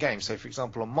controlled in game. So for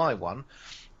example, on my one,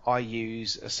 I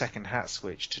use a second hat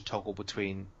switch to toggle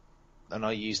between, and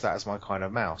I use that as my kind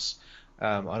of mouse.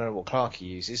 I don't know what Clarky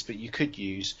uses, but you could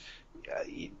use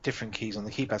different keys on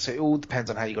the keypad. So it all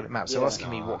depends on how you got it mapped. So asking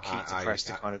me what key to press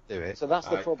to kind of do it. So that's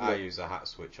the problem. I use a hat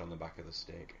switch on the back of the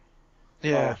stick.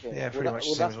 Yeah, pretty much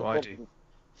the same as what I do.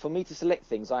 For me to select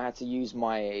things, I had to use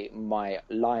my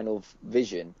line of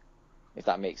vision, if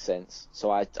that makes sense.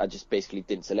 So I just basically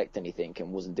didn't select anything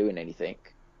and wasn't doing anything.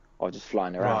 I was just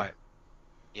flying around. Right.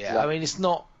 Yeah, I mean, it's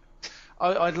not...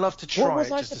 I'd love to try it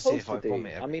just to see if I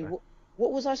vomit everywhere. I mean,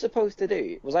 what was I supposed to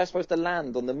do? Was I supposed to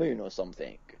land on the moon or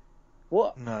something?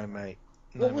 What? No, mate.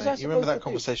 What was I You remember that supposed to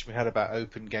conversation we had about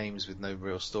open games with no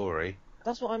real story?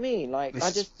 That's what I mean. Like,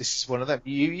 This is one of them.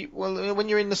 Well, when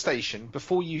you're in the station,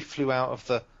 before you flew out of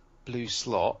the blue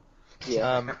slot, you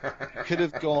could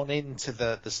have gone into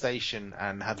the station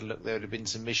and had a look. There would have been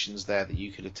some missions there that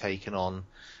you could have taken on.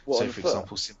 For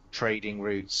example, trading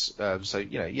routes.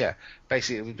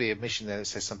 Basically it would be a mission there that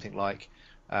says something like,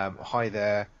 "Hi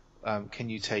there,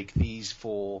 can you take these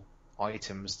 4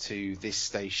 items to this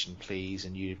station, please?"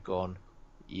 And you'd have gone,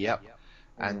 "Yep."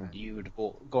 And you would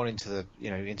have gone into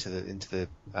the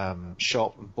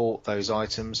shop and bought those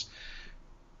items,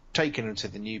 taken them to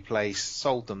the new place,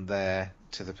 sold them there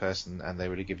to the person, and they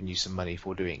would have given you some money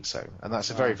for doing so. And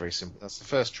that's a very, very simple. That's the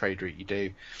first trade route you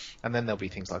do, and then there'll be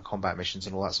things like combat missions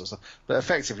and all that sort of stuff. But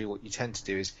effectively, what you tend to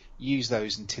do is use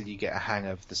those until you get a hang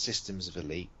of the systems of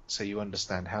Elite, so you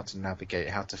understand how to navigate,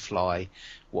 how to fly,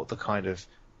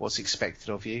 what's expected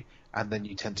of you, and then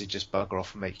you tend to just bugger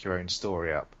off and make your own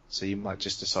story up. So you might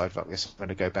just decide, fuck this, I'm going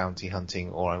to go bounty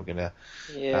hunting, or I'm going to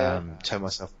turn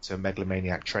myself into a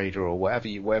megalomaniac trader, or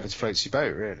whatever floats your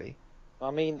boat, really. I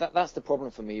mean, that's the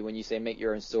problem for me when you say make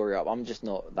your own story up. I'm just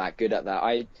not that good at that.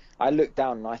 I looked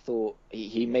down and I thought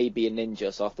he may be a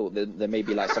ninja, so I thought there may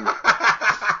be like some...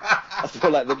 I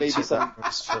thought like there may be some...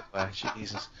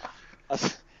 Jesus. I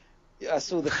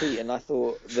saw the feet and I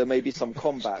thought there may be some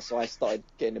combat, so I started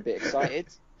getting a bit excited,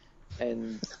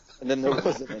 and then there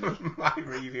wasn't any. My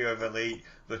review of Elite,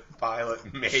 the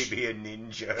pilot may be a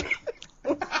ninja.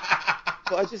 But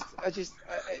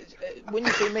when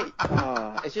you say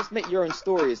it's just make your own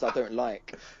stories I don't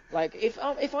like. Like if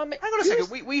I'm hang on a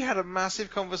second, we had a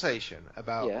massive conversation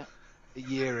about a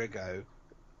year ago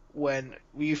when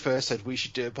we first said we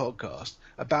should do a podcast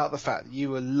about the fact that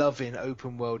you were loving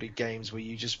open worlded games where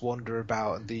you just wander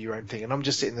about and do your own thing, and I'm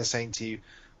just sitting there saying to you,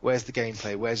 where's the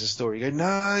gameplay, where's the story? You go,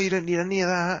 no, you don't need any of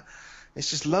that. It's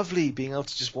just lovely being able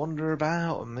to just wander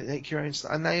about and make your own.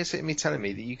 And now you're sitting me telling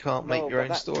me that you can't make your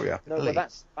own story up. No,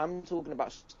 but I'm talking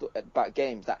about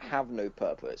games that have no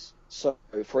purpose. So,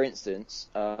 for instance,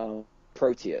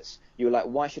 Proteus. You were like,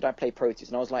 why should I play Proteus?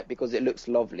 And I was like, because it looks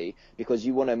lovely. Because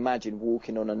you want to imagine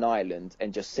walking on an island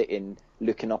and just sitting,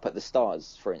 looking up at the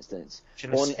stars, for instance.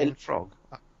 Frog.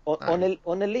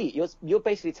 On Elite, you're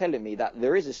basically telling me that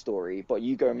there is a story, but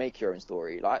you go and make your own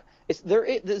story. Like,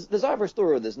 there's either a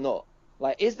story or there's not.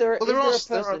 Like, is there? Well, there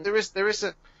is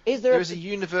a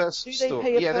universe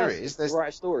story. Yeah, there is. There's write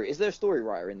a story. Is there a story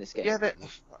writer in this game? Yeah,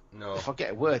 no. If I get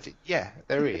a word,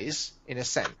 there is, in a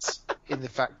sense, in the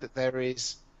fact that there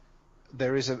is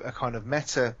a kind of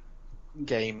meta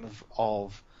game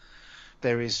of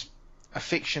there is a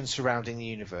fiction surrounding the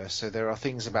universe. So there are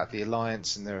things about the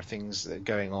Alliance, and there are things that are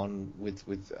going on with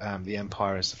the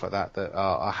Empire and stuff like that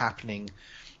are happening,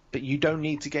 but you don't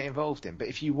need to get involved in. But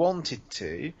if you wanted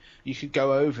to, you could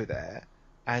go over there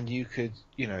and you could,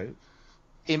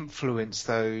 influence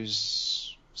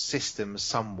those systems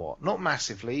somewhat. Not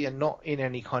massively and not in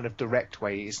any kind of direct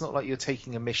way. It's not like you're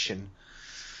taking a mission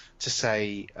to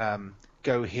say,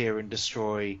 go here and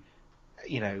destroy,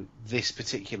 this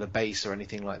particular base or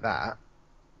anything like that.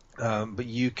 But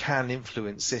you can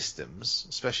influence systems,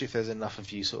 especially if there's enough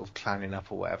of you sort of clanning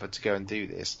up or whatever to go and do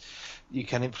this. You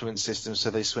can influence systems so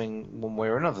they swing one way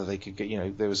or another. They could get,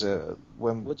 there was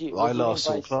when I last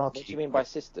saw Clarky. What do you mean by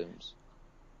systems?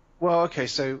 Well, okay,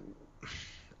 so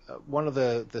one of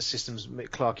the systems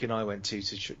Clarky and I went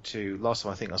to last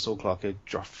time I think I saw Clarky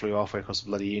flew halfway across the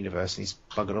bloody universe, and he's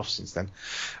buggered off since then.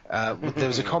 There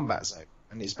was a combat zone,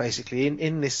 and it's basically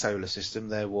in this solar system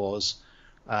there was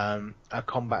a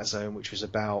combat zone which was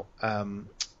about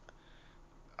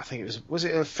I think it was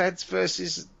it a feds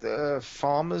versus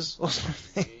farmers or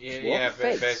something?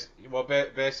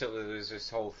 Basically there's this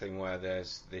whole thing where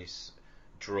there's this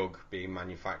drug being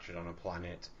manufactured on a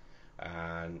planet,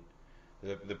 and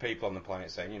the people on the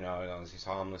planet saying, this is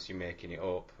harmless, you're making it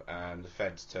up, and the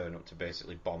feds turn up to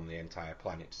basically bomb the entire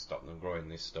planet to stop them growing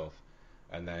this stuff.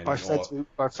 And then by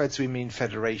feds we mean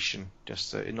Federation, just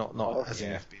so not as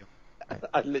in FBI.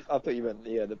 I thought you meant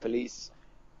the police.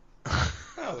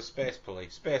 Oh, the space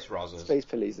police, space rozzers. Space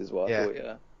police is what I thought.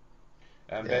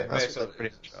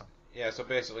 Yeah. So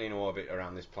basically, in orbit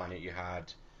around this planet, you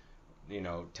had,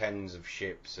 tens of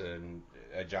ships and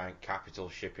a giant capital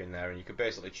ship in there, and you could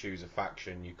basically choose a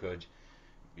faction. You could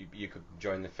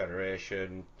join the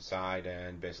Federation side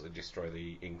and basically destroy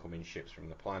the incoming ships from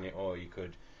the planet, or you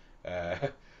could,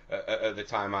 at the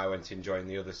time I went in, join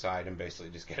the other side and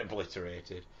basically just get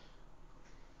obliterated.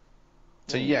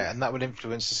 So and that would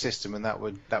influence the system, and that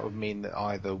would mean that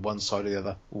either one side or the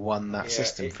other won that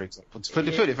system, for example. To put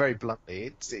it very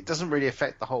bluntly, it doesn't really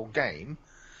affect the whole game.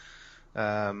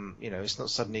 It's not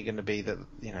suddenly going to be that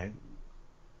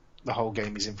the whole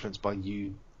game is influenced by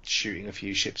you shooting a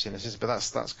few ships in a system, but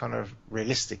that's kind of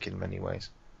realistic in many ways.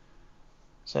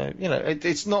 So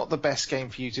it's not the best game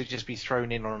for you to just be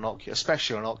thrown in on an Oculus,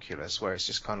 especially on Oculus, where it's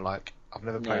just kind of like, I've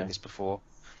never played this before.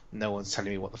 No one's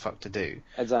telling me what the fuck to do.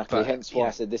 Exactly. But, hence why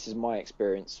I said this is my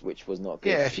experience, which was not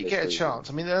good. Yeah, if you get a chance.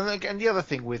 I mean, and the other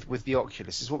thing with the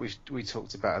Oculus is what we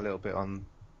talked about a little bit on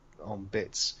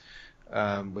bits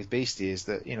with Beastie, is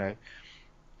that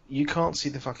you can't see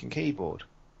the fucking keyboard.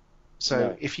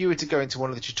 So if you were to go into one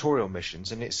of the tutorial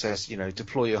missions and it says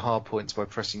deploy your hard points by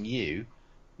pressing U,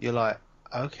 you're like,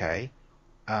 okay.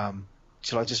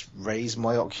 Shall I just raise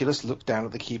my Oculus, look down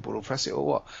at the keyboard, or press it, or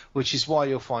what? Which is why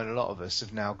you'll find a lot of us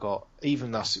have now got,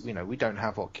 even us, we don't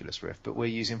have Oculus Rift, but we're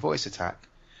using voice attack,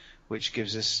 which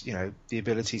gives us, the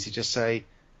ability to just say,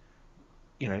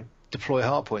 deploy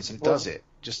hardpoints, and it does it,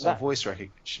 just on voice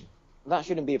recognition. That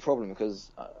shouldn't be a problem, because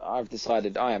I've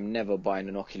decided I am never buying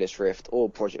an Oculus Rift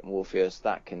or Project Morpheus.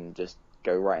 That can just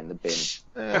go right in the bin.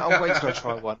 I'll wait till I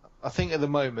try one. I think at the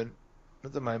moment,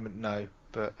 no.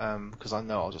 But because I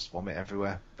know I'll just vomit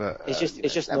everywhere. But it's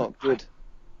just not good.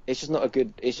 It's just not a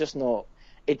good. It's just not.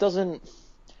 It doesn't.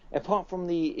 Apart from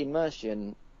the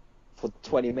immersion for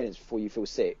 20 minutes before you feel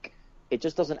sick, it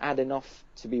just doesn't add enough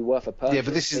to be worth a purchase. Yeah,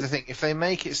 but this is the thing. If they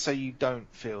make it so you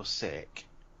don't feel sick,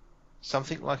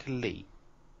 something like Elite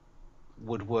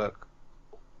would work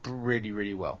really,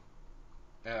 really well.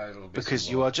 Yeah, it'll be because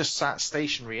you are just sat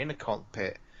stationary in a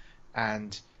cockpit,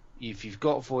 and if you've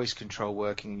got voice control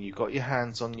working, and you've got your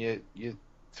hands on your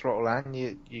throttle and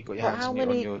you got your hands on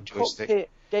your joystick. How many cockpit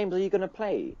games are you going to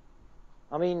play?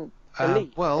 I mean,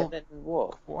 Elite, well, and then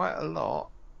what? Quite a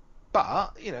lot.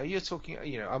 But you're talking.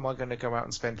 Am I going to go out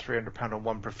and spend £300 on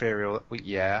one peripheral? Well,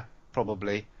 yeah,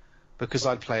 probably, because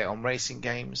I'd play it on racing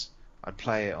games. I'd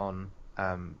play it on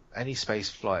any space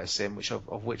flight sim,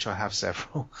 of which I have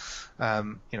several.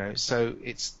 So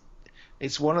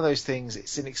it's one of those things.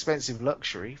 It's an expensive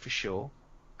luxury for sure,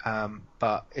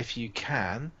 but if you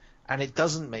can, and it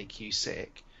doesn't make you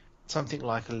sick, something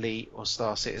like Elite or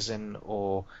Star Citizen,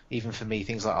 or even for me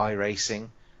things like iRacing,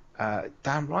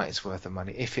 damn right it's worth the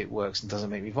money if it works and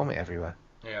doesn't make me vomit everywhere.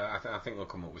 Yeah, I think they'll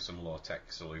come up with some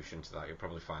low-tech solution to that. You'll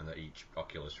probably find that each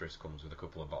Oculus Rift comes with a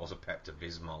couple of bottles of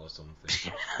Pepto-Bismol or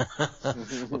something.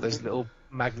 Or those little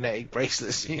magnetic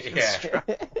bracelets you can strap.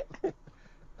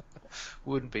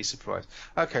 Wouldn't be surprised.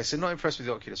 Okay, so not impressed with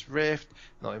the Oculus Rift,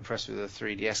 not impressed with the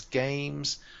 3DS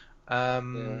games.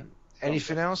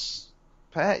 Anything else,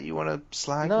 Pat, you want to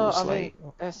slag? No, or slate?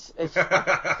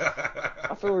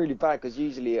 I feel really bad because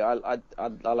usually I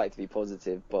like to be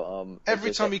positive, but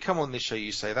every time you come on this show,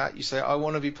 you say that. You say I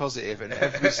want to be positive, and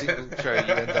every single show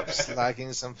you end up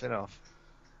slagging something off.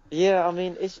 Yeah, I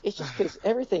mean it's just because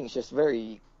everything's just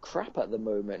very crap at the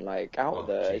moment, like out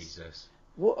there. Jesus.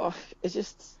 What? It's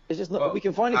just not. Well, we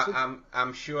can find it.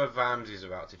 I'm sure Vimesy is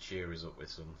about to cheer us up with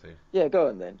something. Yeah, go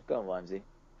on then. Go on, Vimesy.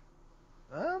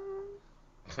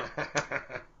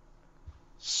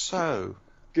 So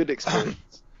good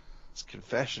experience. It's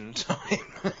confession time.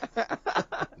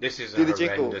 This is Do a the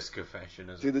jingle. horrendous confession,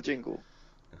 isn't Do it? the jingle.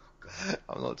 Oh, God.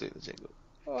 I'm not doing the jingle.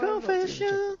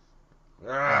 Confession.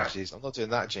 Ah. Jeez, I'm not doing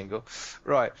that jingle.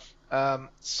 Right.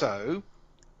 So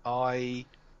I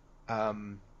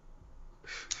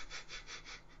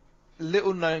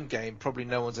little known game, probably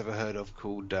no one's ever heard of,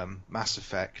 called Mass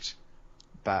Effect,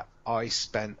 but I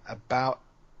spent about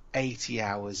 80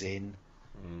 hours in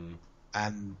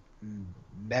and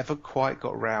never quite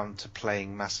got around to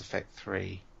playing Mass Effect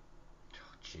 3. Oh,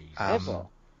 jeez. Ever?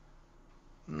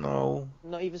 No.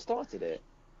 Not even started it?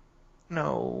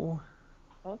 No.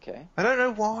 Okay. I don't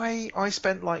know why I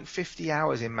spent like 50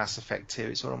 hours in Mass Effect 2.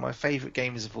 It's one of my favourite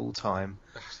games of all time.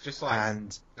 That's just like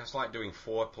that's like doing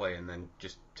foreplay and then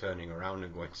just turning around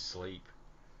and going to sleep.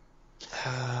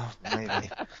 Maybe.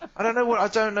 I don't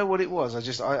know what it was.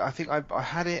 I think I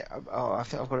had it. Oh, I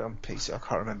think I've got it on PC. I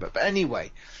can't remember. But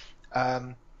anyway,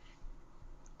 I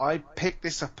picked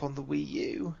this up on the Wii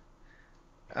U.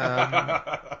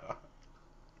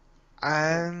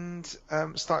 And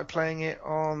started playing it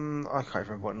on, I can't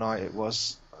remember what night it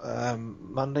was,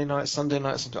 Monday night, Sunday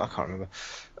night, something, I can't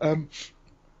remember.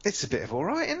 It's a bit of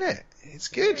alright, isn't it? It's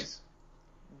good.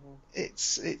 It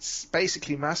is. It's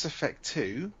basically Mass Effect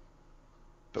 2,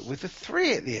 but with a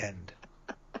 3 at the end.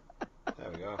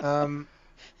 There we go.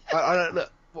 I don't,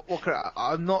 look,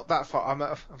 I'm not that far, I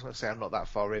was going to say I'm not that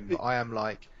far in, but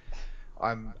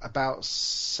I'm about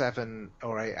 7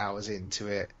 or 8 hours into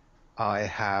it. I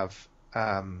have,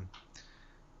 done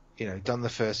the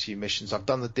first few missions. I've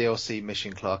done the DLC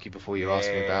mission, Clarky, before you asked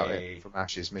me about it, from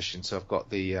Ash's mission. So I've got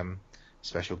the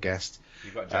special guest.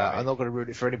 You've got I'm not going to ruin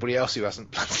it for anybody else who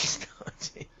hasn't bloody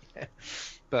started yet.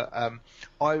 But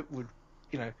I would,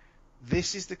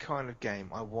 this is the kind of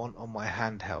game I want on my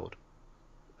handheld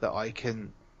that I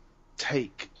can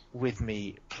take with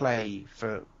me, play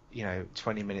for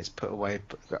 20 minutes, put away.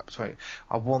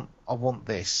 I want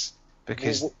this.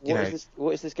 Because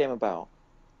what is this game about?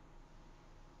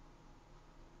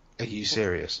 Are you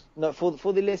serious? No, for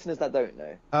the listeners that don't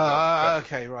know.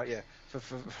 Okay, right, yeah. For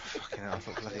fucking hell, I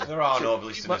thought bloody. There are no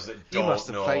listeners that don't know. You must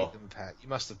have played them, Pat. You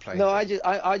must have played. No, them.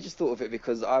 I just thought of it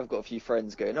because I've got a few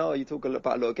friends going, "Oh, you talk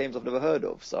about a lot of games I've never heard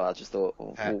of." So I just thought,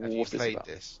 Have you what's this played about?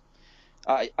 this?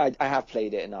 I have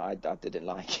played it and I didn't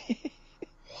like it.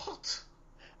 What?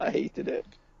 I hated it.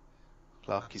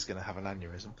 Clarky's going to have an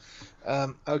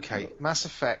aneurysm. Okay, Mass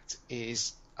Effect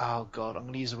is. Oh God, I'm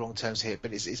going to use the wrong terms here,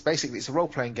 but it's basically a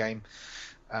role-playing game.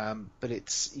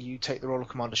 But you take the role of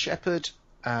Commander Shepard,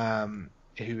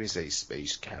 who is a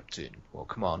space captain or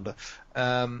commander.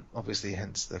 Obviously,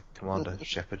 hence the Commander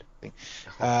Shepard thing.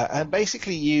 And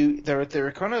basically, there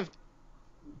are kind of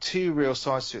two real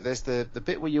sides to it. There's the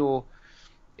bit where you're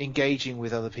engaging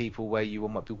with other people, where you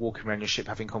might be walking around your ship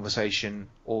having conversation,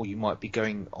 or you might be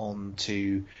going on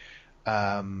to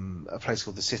a place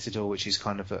called the Citadel, which is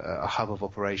kind of a hub of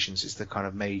operations. It's the kind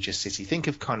of major city. Think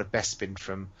of kind of Bespin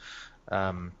from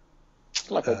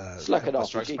It's like an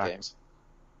RPG game.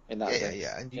 In that sense.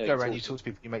 Yeah. And you go around, you talk to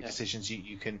people, you make decisions,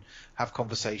 you can have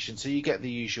conversations. So you get the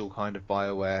usual kind of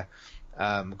BioWare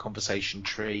conversation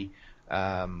tree.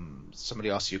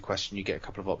 Somebody asks you a question, you get a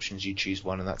couple of options, you choose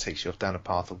one, and that takes you off down a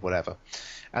path of whatever.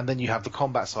 And then you have the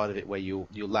combat side of it, where you'll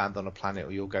land on a planet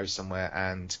or you'll go somewhere,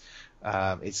 and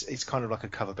it's kind of like a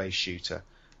cover-based shooter.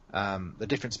 The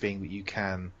difference being that you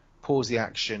can pause the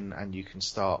action and you can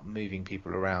start moving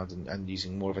people around and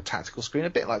using more of a tactical screen, a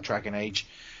bit like Dragon Age.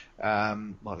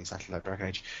 Well, exactly like Dragon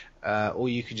Age. Or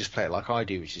you can just play it like I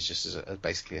do, which is just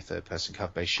basically a third-person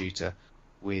cover-based shooter.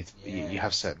 You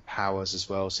have certain powers as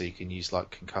well, so you can use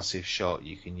like concussive shot.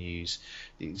 You can use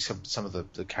some of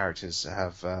the characters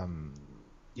have kind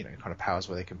of powers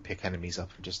where they can pick enemies up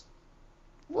and just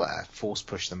force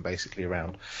push them basically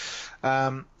around.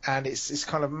 And it's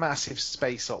kind of massive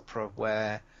space opera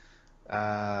where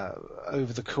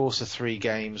over the course of 3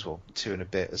 games, well 2 and a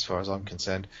bit as far as I'm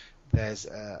concerned, there's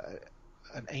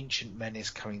an ancient menace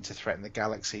coming to threaten the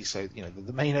galaxy. So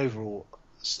the main overall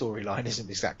storyline isn't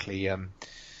exactly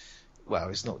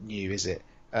it's not new, is it?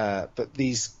 But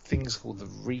these things called the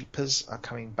Reapers are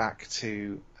coming back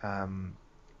to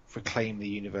reclaim the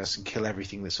universe and kill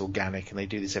everything that's organic, and they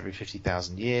do this every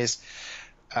 50,000 years.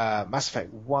 Mass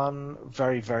Effect 1,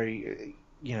 very, very,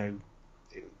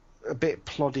 a bit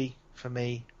ploddy for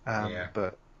me,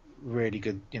 but really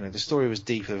good. The story was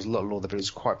deep, there was a lot of lore there, but it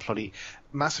was quite ploddy.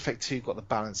 Mass Effect 2 got the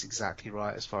balance exactly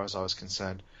right as far as I was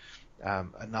concerned.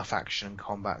 Enough action and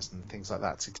combats and things like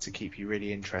that to keep you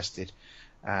really interested,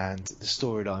 and the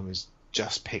storyline was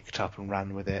just picked up and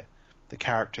ran with it. The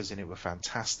characters in it were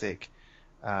fantastic.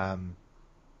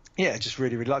 Just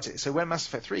really, really liked it. So when Mass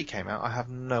Effect 3 came out, I have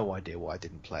no idea why I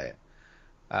didn't play it.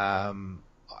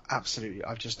 Absolutely,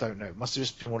 I just don't know. It must have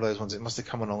just been one of those ones. It must have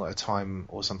come along at a time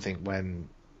or something when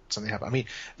something happened. I mean,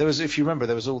 if you remember,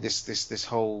 there was all this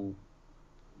whole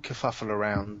kerfuffle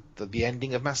around the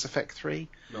ending of Mass Effect 3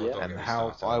 and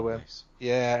how BioWare,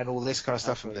 and all this kind of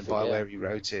stuff, and then BioWare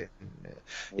rewrote it.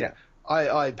 And,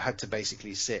 I had to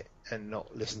basically sit and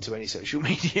not listen to any social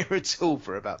media at all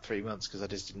for about 3 months because I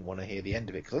just didn't want to hear the end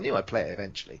of it because I knew I'd play it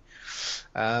eventually.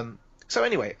 So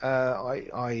anyway,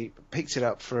 I picked it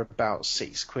up for about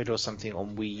 £6 or something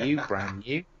on Wii U, brand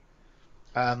new.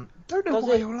 Don't know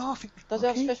why you're laughing. Does it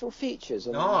have special features?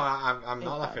 No, I'm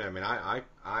not laughing. I mean,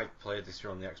 I played this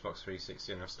on the Xbox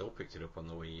 360 and I've still picked it up on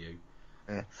the Wii U.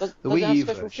 Yeah. Does it have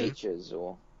special features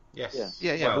or? Yes.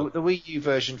 Yeah. Well, the Wii U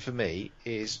version for me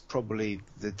is probably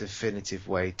the definitive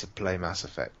way to play Mass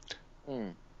Effect.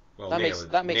 Mm. Well, that makes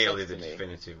nearly sense the to me.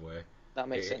 definitive way. That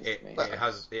makes sense to me.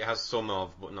 It has some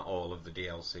of, but not all of the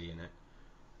DLC in it.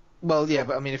 Well, yeah,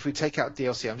 but I mean, if we take out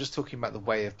DLC, I'm just talking about the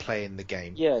way of playing the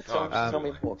game. Yeah, tell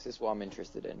me more, 'cause this is what I'm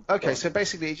interested in. Okay, so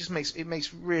basically, it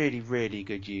makes really, really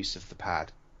good use of the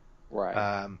pad.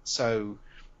 Right. So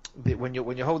when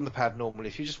you're holding the pad normally,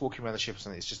 if you're just walking around the ship or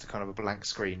something, it's just a kind of a blank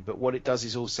screen. But what it does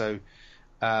is also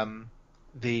the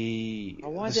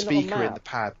speaker in the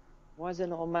pad. Why is there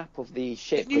not a map of the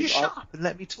ship? Can you just shut up and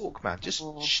let me talk, man? Just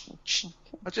shh.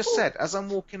 I just said, as I'm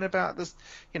walking about this,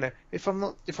 if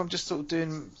I'm just sort of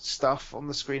doing stuff on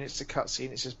the screen, it's a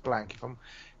cutscene, it's just blank. If I'm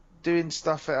doing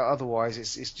stuff otherwise,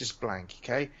 it's just blank.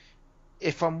 Okay.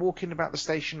 If I'm walking about the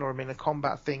station or I'm in a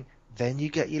combat thing, then you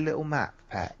get your little map,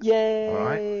 Pat. Yay! All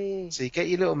right. So you get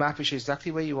your little map. It shows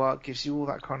exactly where you are. It gives you all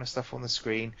that kind of stuff on the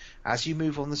screen. As you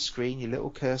move on the screen, your little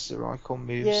cursor icon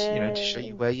moves, to show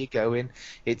you where you're going.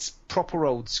 It's proper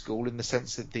old school in the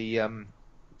sense that the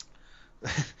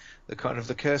the kind of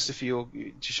the cursor to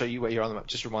show you where you're on the map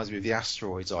just reminds me of the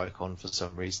asteroids icon for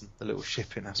some reason. The little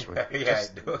ship in asteroid. Yeah,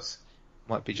 it does.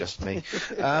 Might be just me.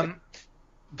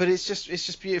 But it's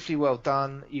just beautifully well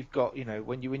done. You've got,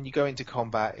 when you go into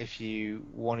combat, if you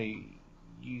want to,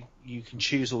 you can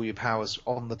choose all your powers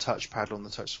on the touchpad on the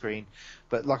touch screen.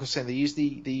 But like I was saying, they use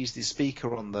the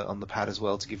speaker on the pad as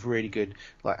well to give really good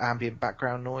like ambient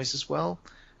background noise as well.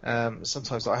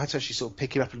 Sometimes I had to actually sort of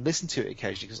pick it up and listen to it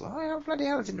occasionally because oh bloody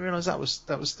hell, I didn't realise that was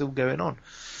still going on.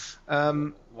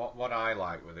 What I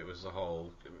liked with it was the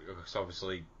whole, because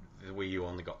obviously the Wii U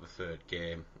only got the third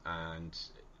game, and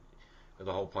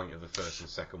the whole point of the first and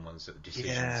second ones that the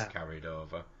decisions carried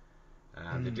over.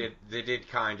 They did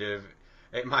kind of,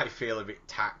 it might feel a bit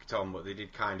tacked on, but they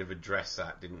did kind of address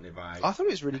that, didn't they? I thought it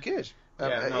was really good.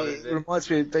 It reminds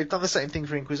me, they've done the same thing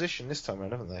for Inquisition this time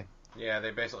around, haven't they? Yeah,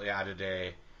 they basically added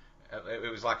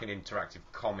it was like an interactive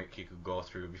comic you could go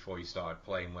through before you started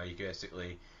playing, where you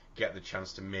basically get the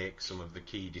chance to make some of the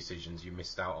key decisions you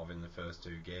missed out of in the first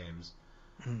two games.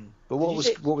 But what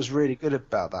was really good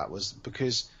about that was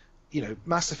because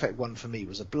Mass Effect 1 for me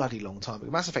was a bloody long time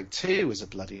ago. Mass Effect 2 was a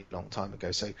bloody long time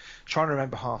ago. So trying to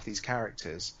remember half these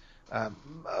characters,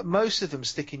 most of them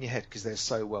stick in your head because they're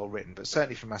so well written. But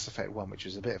certainly from Mass Effect 1, which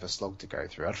was a bit of a slog to go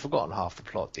through, I'd forgotten half the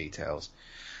plot details.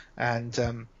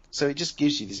 And so it just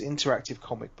gives you this interactive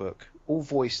comic book, all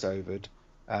voiced overed.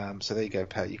 So there you go,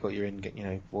 Pat. You've got your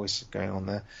voice going on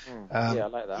there. I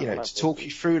like that. To talk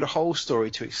you through the whole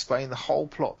story, to explain the whole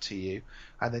plot to you,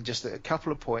 and then just at a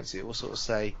couple of points, it will sort of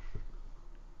say,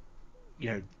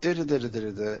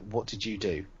 what did you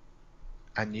do?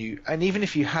 And even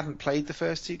if you hadn't played the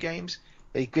first two games,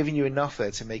 they've given you enough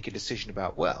there to make a decision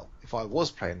about, well, if I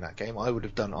was playing that game, I would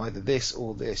have done either this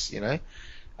or this,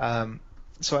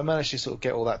 So I managed to sort of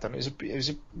get all that done. It was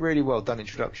a really well done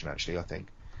introduction, actually, I think.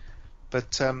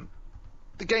 But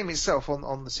the game itself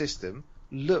on the system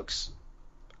looks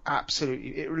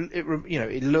absolutely.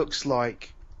 It looks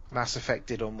like Mass Effect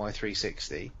did on my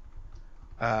 360.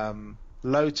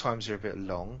 Load times are a bit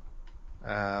long,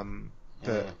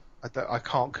 but I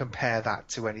can't compare that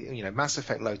to any. Mass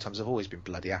Effect load times have always been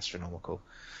bloody astronomical.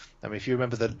 I mean, if you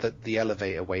remember the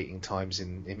elevator waiting times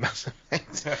in Mass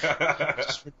Effect, it's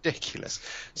just ridiculous.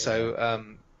 Yeah.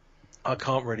 So I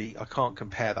can't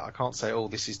compare that. I can't say,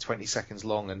 this is 20 seconds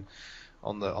long, and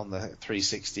on the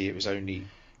 360 it was only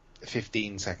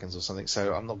 15 seconds or something.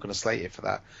 So I'm not going to slate it for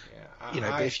that.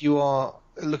 Yeah, but if you are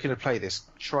looking to play this,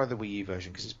 try the Wii U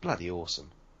version because it's bloody awesome.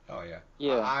 Oh yeah,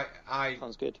 yeah.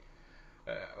 Sounds good.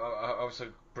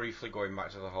 Also, briefly going back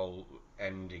to the whole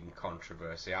ending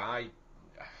controversy, I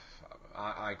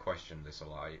questioned this a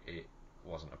lot. It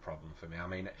wasn't a problem for me. I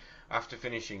mean, after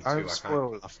finishing 2, I'm not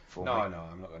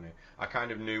going to. I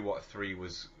kind of knew what 3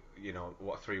 was,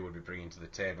 what 3 would be bringing to the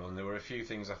table, and there were a few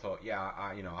things I thought,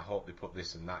 I hope they put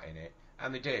this and that in it,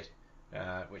 and they did,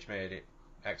 which made it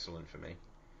excellent for me.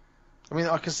 I mean,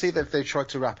 I can see that they've tried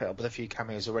to wrap it up with a few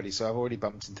cameos already, so I've already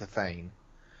bumped into Thane.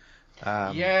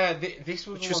 This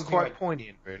was which was quite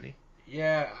poignant, really.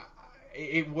 Yeah,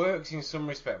 it works in some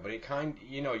respect, but it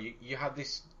you had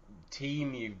this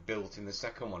team you built in the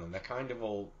second one, and they're kind of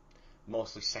all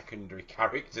mostly secondary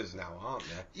characters now, aren't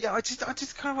they? Yeah, I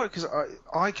just kind of work because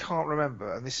I can't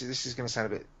remember, and this is going to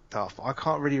sound a bit daft, but I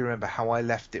can't really remember how I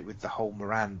left it with the whole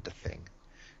Miranda thing,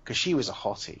 because she was a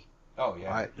hottie. Oh yeah,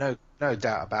 right? No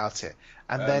doubt about it.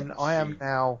 And then I am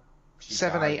now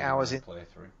 7-8 hours in.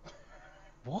 Playthrough.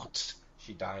 What?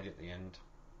 She died at the end.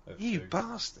 You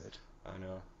bastard! I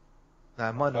know.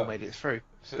 No, mine all made it through.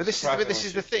 But this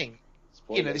is the thing.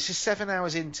 You know, this is 7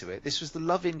 hours into it. This was the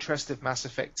love interest of Mass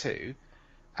Effect 2,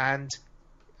 and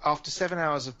after 7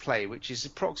 hours of play, which is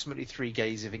approximately 3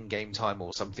 days of in-game time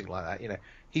or something like that, you know,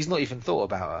 he's not even thought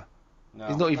about her. No.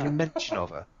 He's not even a mention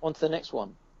of her. On to the next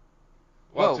one.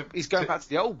 Well, he's going back to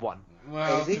the old one.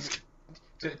 Well,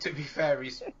 to be fair,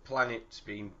 his planet's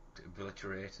been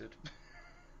obliterated.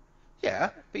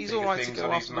 Yeah, but he's all right to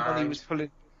go after the one he was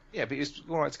pulling. Yeah, but he's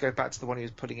all right to go back to the one he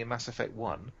was pulling in Mass Effect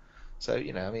 1. So,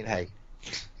 you know, I mean, hey,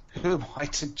 who am I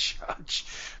to judge?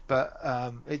 But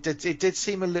it did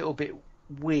seem a little bit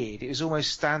weird. It was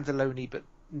almost standalone-y, but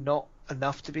not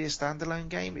enough to be a standalone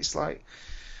game. It's like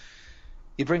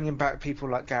you're bringing back people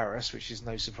like Garrus, which is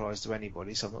no surprise to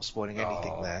anybody, so I'm not spoiling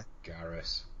anything there.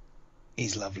 Garrus.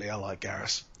 He's lovely. I like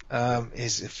Garrus.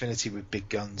 His affinity with big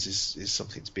guns is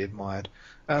something to be admired.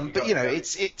 But you know,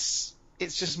 it's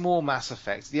just more Mass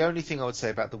Effect. The only thing I would say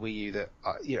about the Wii U that,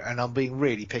 and I'm being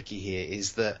really picky here,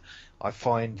 is that I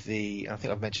find I think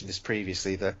I've mentioned this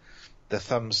previously, the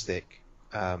thumbstick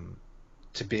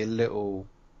to be a little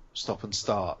stop and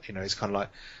start. You know, it's kind of like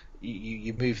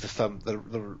you move the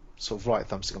sort of right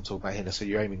thumbstick I'm talking about here, so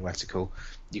your aiming reticle,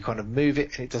 you kind of move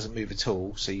it and it doesn't move at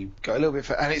all, so you go a little bit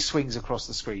and it swings across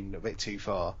the screen a bit too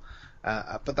far.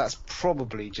 But that's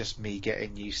probably just me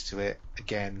getting used to it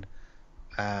again,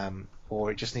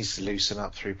 or it just needs to loosen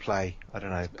up through play. I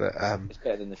don't know, but it's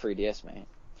better than the 3DS, mate.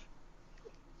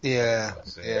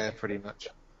 Yeah, pretty much.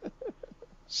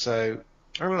 So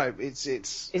I don't know. Is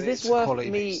this worth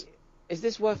me? Is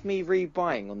this worth me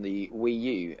rebuying on the Wii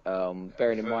U?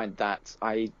 Bearing in mind that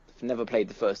I've never played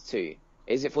the first two.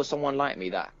 Is it for someone like me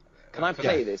that can I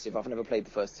play this if I've never played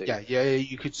the first two? Yeah.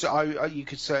 You could. You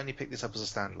could certainly pick this up as a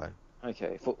standalone.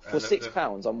 Okay, for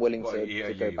 £6, I'm willing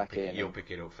to go back in. You'll pick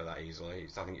it up for that easily.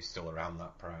 I think it's still around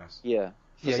that price. Yeah.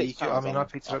 Yeah, I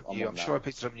picked it up. I'm sure I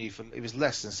picked it up new for. It was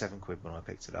less than £7 when I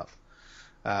picked it up.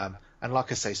 And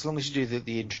like I say, so long as you do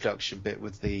the introduction bit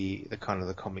with the kind of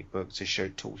the comic book to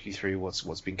talk you through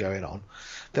what's been going on,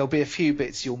 there'll be a few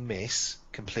bits you'll miss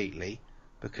completely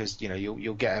because you know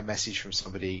you'll get a message from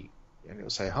somebody and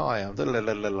it'll say hi,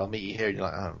 I'll meet you here, and you're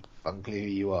like, oh, fucking clear who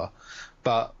you are.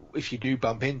 But if you do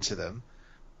bump into them,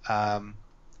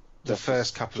 the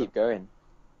first couple keep going.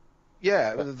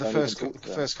 Yeah, the first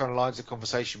kind of lines of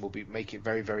conversation will make it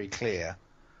very, very clear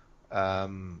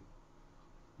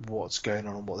what's going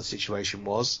on and what the situation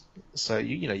was. So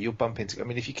you'll bump into. I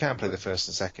mean, if you can play the first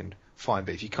and second, fine.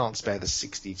 But if you can't spare the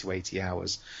 60 to 80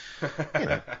 hours,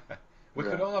 we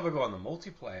could all have a go on the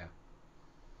multiplayer.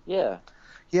 Yeah.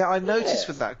 Yeah, I noticed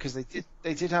with that because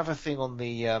they did have a thing on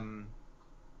the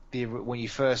when you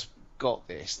first got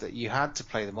this that you had to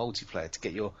play the multiplayer to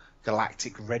get your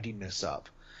galactic readiness up.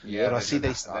 Yeah, but I see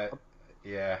they start.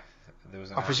 Yeah, there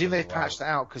was. I presume they patched it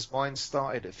out because mine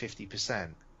started at 50%.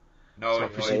 No,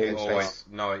 so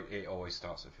it always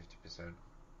starts at 50%.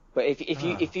 But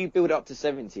if you build up to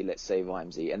 70, let's say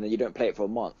Vimesy, and then you don't play it for a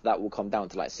month, that will come down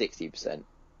to like 60%.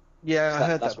 Yeah, I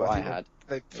heard that's that. What I had.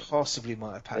 They possibly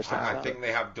might have patched that out. I think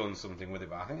they have done something with it,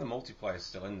 but I think the multiplayer is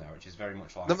still in there, which is very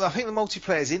much like. I think the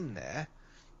multiplayer is in there.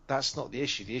 That's not the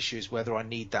issue. The issue is whether I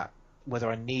need that. Whether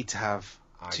I need to have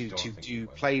to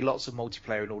play lots of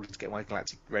multiplayer in order to get my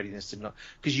galactic readiness to not,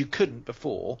 because you couldn't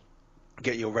before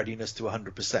get your readiness to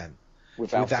 100%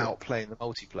 without playing the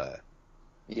multiplayer.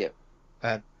 Yeah.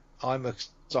 And I'm a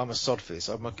sod for this.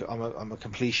 I'm a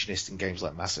completionist in games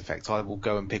like Mass Effect. I will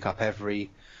go and pick up every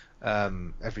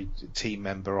team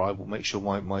member. I will make sure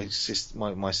my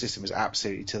system is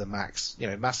absolutely to the max. You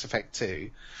know, Mass Effect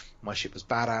 2, my ship was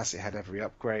badass. It had every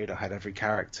upgrade. I had every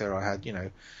character. I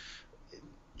had,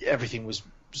 everything was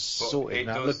sorted.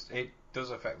 It does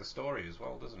affect the story as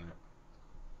well, doesn't it?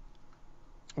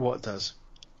 What does?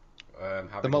 The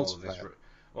multiplayer.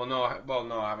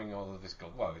 Having all of this.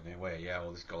 Well, in a way, yeah,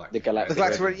 all this galactic. The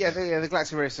galactic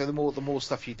readiness. So the more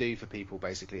stuff you do for people,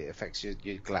 basically, it affects your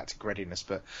galactic readiness.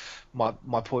 But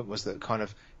my point was that kind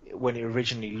of when it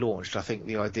originally launched, I think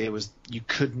the idea was you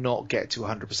could not get to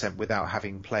 100% without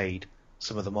having played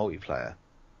some of the multiplayer.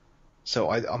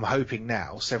 So I'm hoping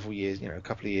now, several years, a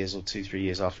couple of years or 2-3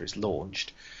 years after it's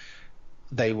launched,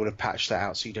 they will have patched that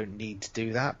out so you don't need to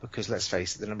do that, because let's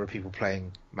face it, the number of people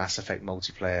playing Mass Effect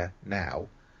multiplayer now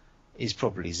is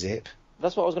probably zip.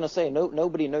 That's what I was going to say.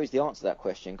 Nobody knows the answer to that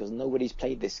question because nobody's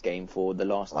played this game for the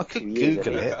last 2 years. I could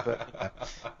Google it, but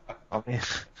I mean...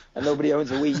 And nobody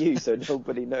owns a Wii U, so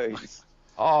nobody knows.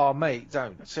 Oh, mate,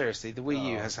 don't. Seriously, the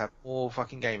Wii U has had more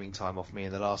fucking gaming time off me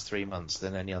in the last 3 months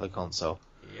than any other console.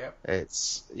 Yep.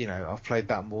 It's, I've played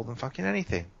that more than fucking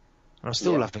anything. And I'm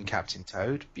still loving Captain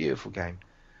Toad. Beautiful game.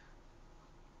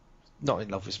 Not in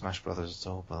love with Smash Brothers at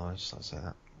all, by the way, just like to say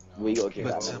that. No, We got to give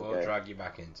that another go. We'll drag you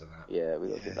back into that. Yeah, we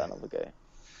got to give that another go.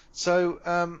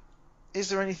 So, is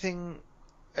there anything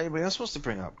anybody else wants to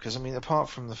bring up? Because, I mean, apart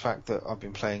from the fact that I've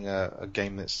been playing a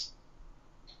game that's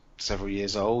several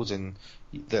years old and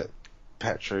that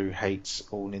Petru hates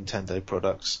all Nintendo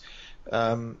products,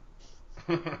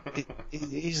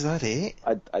 is that it?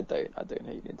 I don't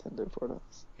hate Nintendo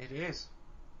products. It is.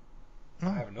 Oh,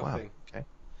 I have nothing. wow. Okay.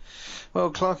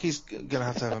 Well, Clarky's going to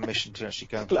have a mission to actually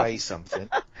go and play something.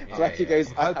 Clarky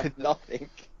goes, I Hoping have nothing.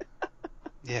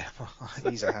 Yeah, well,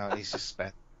 he's just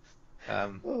spent.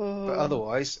 But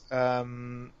otherwise,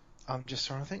 I'm just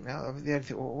trying to think now. I mean, the only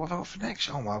thing, what have I got for next?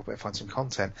 Oh, well, I better find some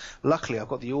content. Luckily, I've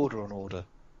got the order on order,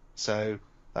 so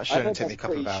that should only take me a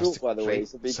couple of hours short, to by the way,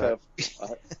 complete. so be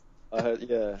careful. I heard,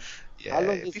 yeah. Yeah, How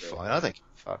long it'll is be it? fine. I don't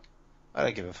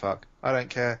give a fuck. I don't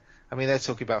care. I mean, they're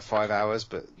talking about 5 hours,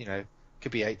 but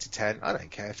could be 8 to 10. I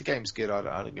don't care. If the game's good,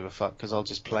 I don't give a fuck, because I'll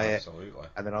just play it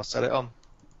and then I'll sell it on,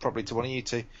 probably to one of you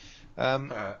two.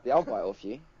 Yeah, I'll buy it off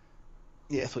you.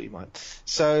 Yeah, I thought you might.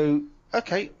 So,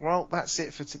 okay, well, that's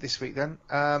it for this week then.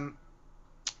 What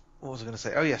was I going to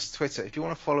say? Oh, yes, Twitter. If you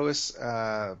want to follow us,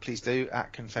 please do,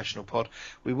 @ConfessionalPod.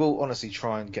 We will honestly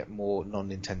try and get more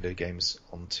non-Nintendo games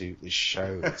onto the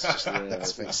show. It's just,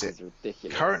 let's face it.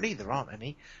 Ridiculous. Currently, there aren't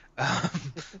any.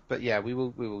 But yeah, we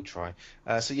will try.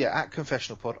 So yeah,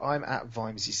 @ConfessionalPod. I'm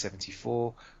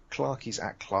 @Vimesy74. Clarky's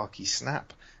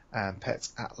 @ClarkySnap. And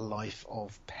Pet's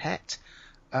 @LifeOfPet.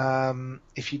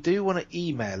 If you do want to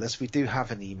email us, we do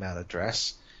have an email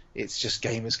address. It's just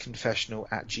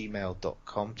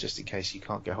gamersconfessional@gmail.com, just in case you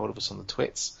can't get hold of us on the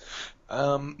twits.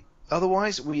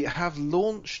 Otherwise, we have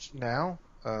launched now,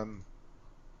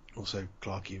 also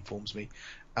Clarky informs me,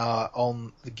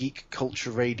 on the Geek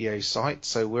Culture Radio site.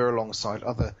 So we're alongside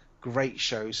other great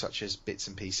shows such as Bits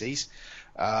and PCs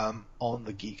on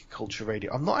the Geek Culture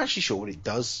Radio. I'm not actually sure what it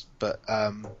does, but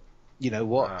you know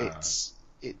what? It's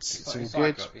all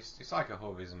good. It's like a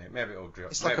hub, isn't it? Maybe it'll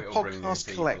It's like a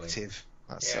podcast collective.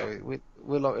 So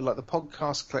we're like the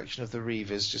podcast collection of the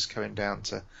Reavers, just going down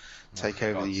to take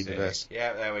over the universe.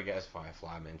 Yeah, there we get us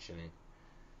Firefly mentioning.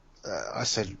 I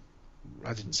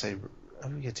didn't say. Oh,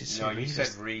 yeah, did say No, Reavers. you said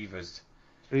Reavers.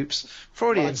 Oops,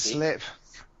 Freudian Vimesy. slip.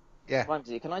 Yeah.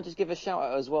 Vimesy, can I just give a shout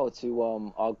out as well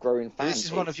to our growing fans? This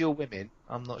is one of your women.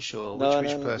 I'm not sure No,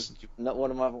 which no, person. Not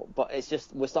one of my, but it's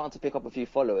just we're starting to pick up a few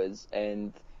followers,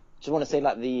 and just want to say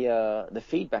like the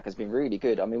feedback has been really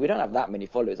good. I mean, we don't have that many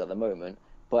followers at the moment,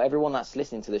 but everyone that's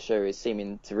listening to the show is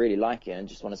seeming to really like it, and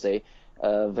just want to say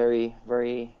very,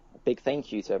 very big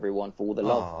thank you to everyone for all the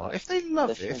love. If they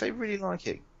love it, if they really like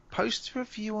it, post a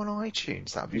review on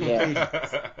iTunes. That'd be Yeah.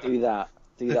 really. Do that.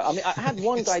 I mean, I had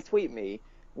one guy tweet me,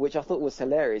 which I thought was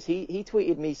hilarious. He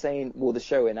tweeted me saying, well, the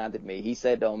show, and added me. He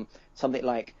said something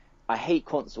like, I hate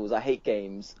consoles, I hate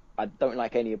games, I don't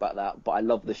like any about that, but I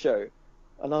love the show.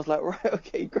 And I was like, right,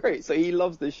 okay, great. So he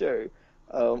loves the show.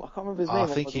 I can't remember his name. I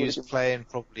think he was playing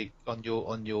probably on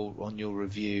your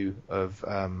review of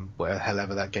whatever hell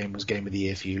ever that game was, Game of the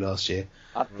Year for you last year.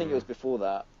 I think it was before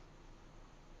that.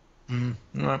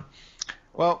 Right.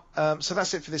 Well, so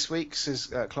that's it for this week. Says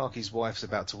Clarky's wife's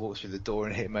about to walk through the door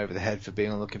and hit him over the head for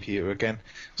being on the computer again.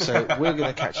 So we're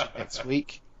going to catch you next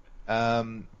week.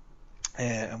 And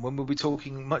when we'll be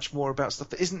talking much more about stuff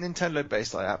that isn't Nintendo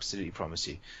based, I absolutely promise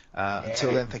you.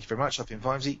 Until then, thank you very much. I've been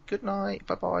Vimesy. Good night.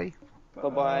 Bye-bye. Bye-bye.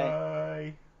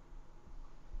 Bye.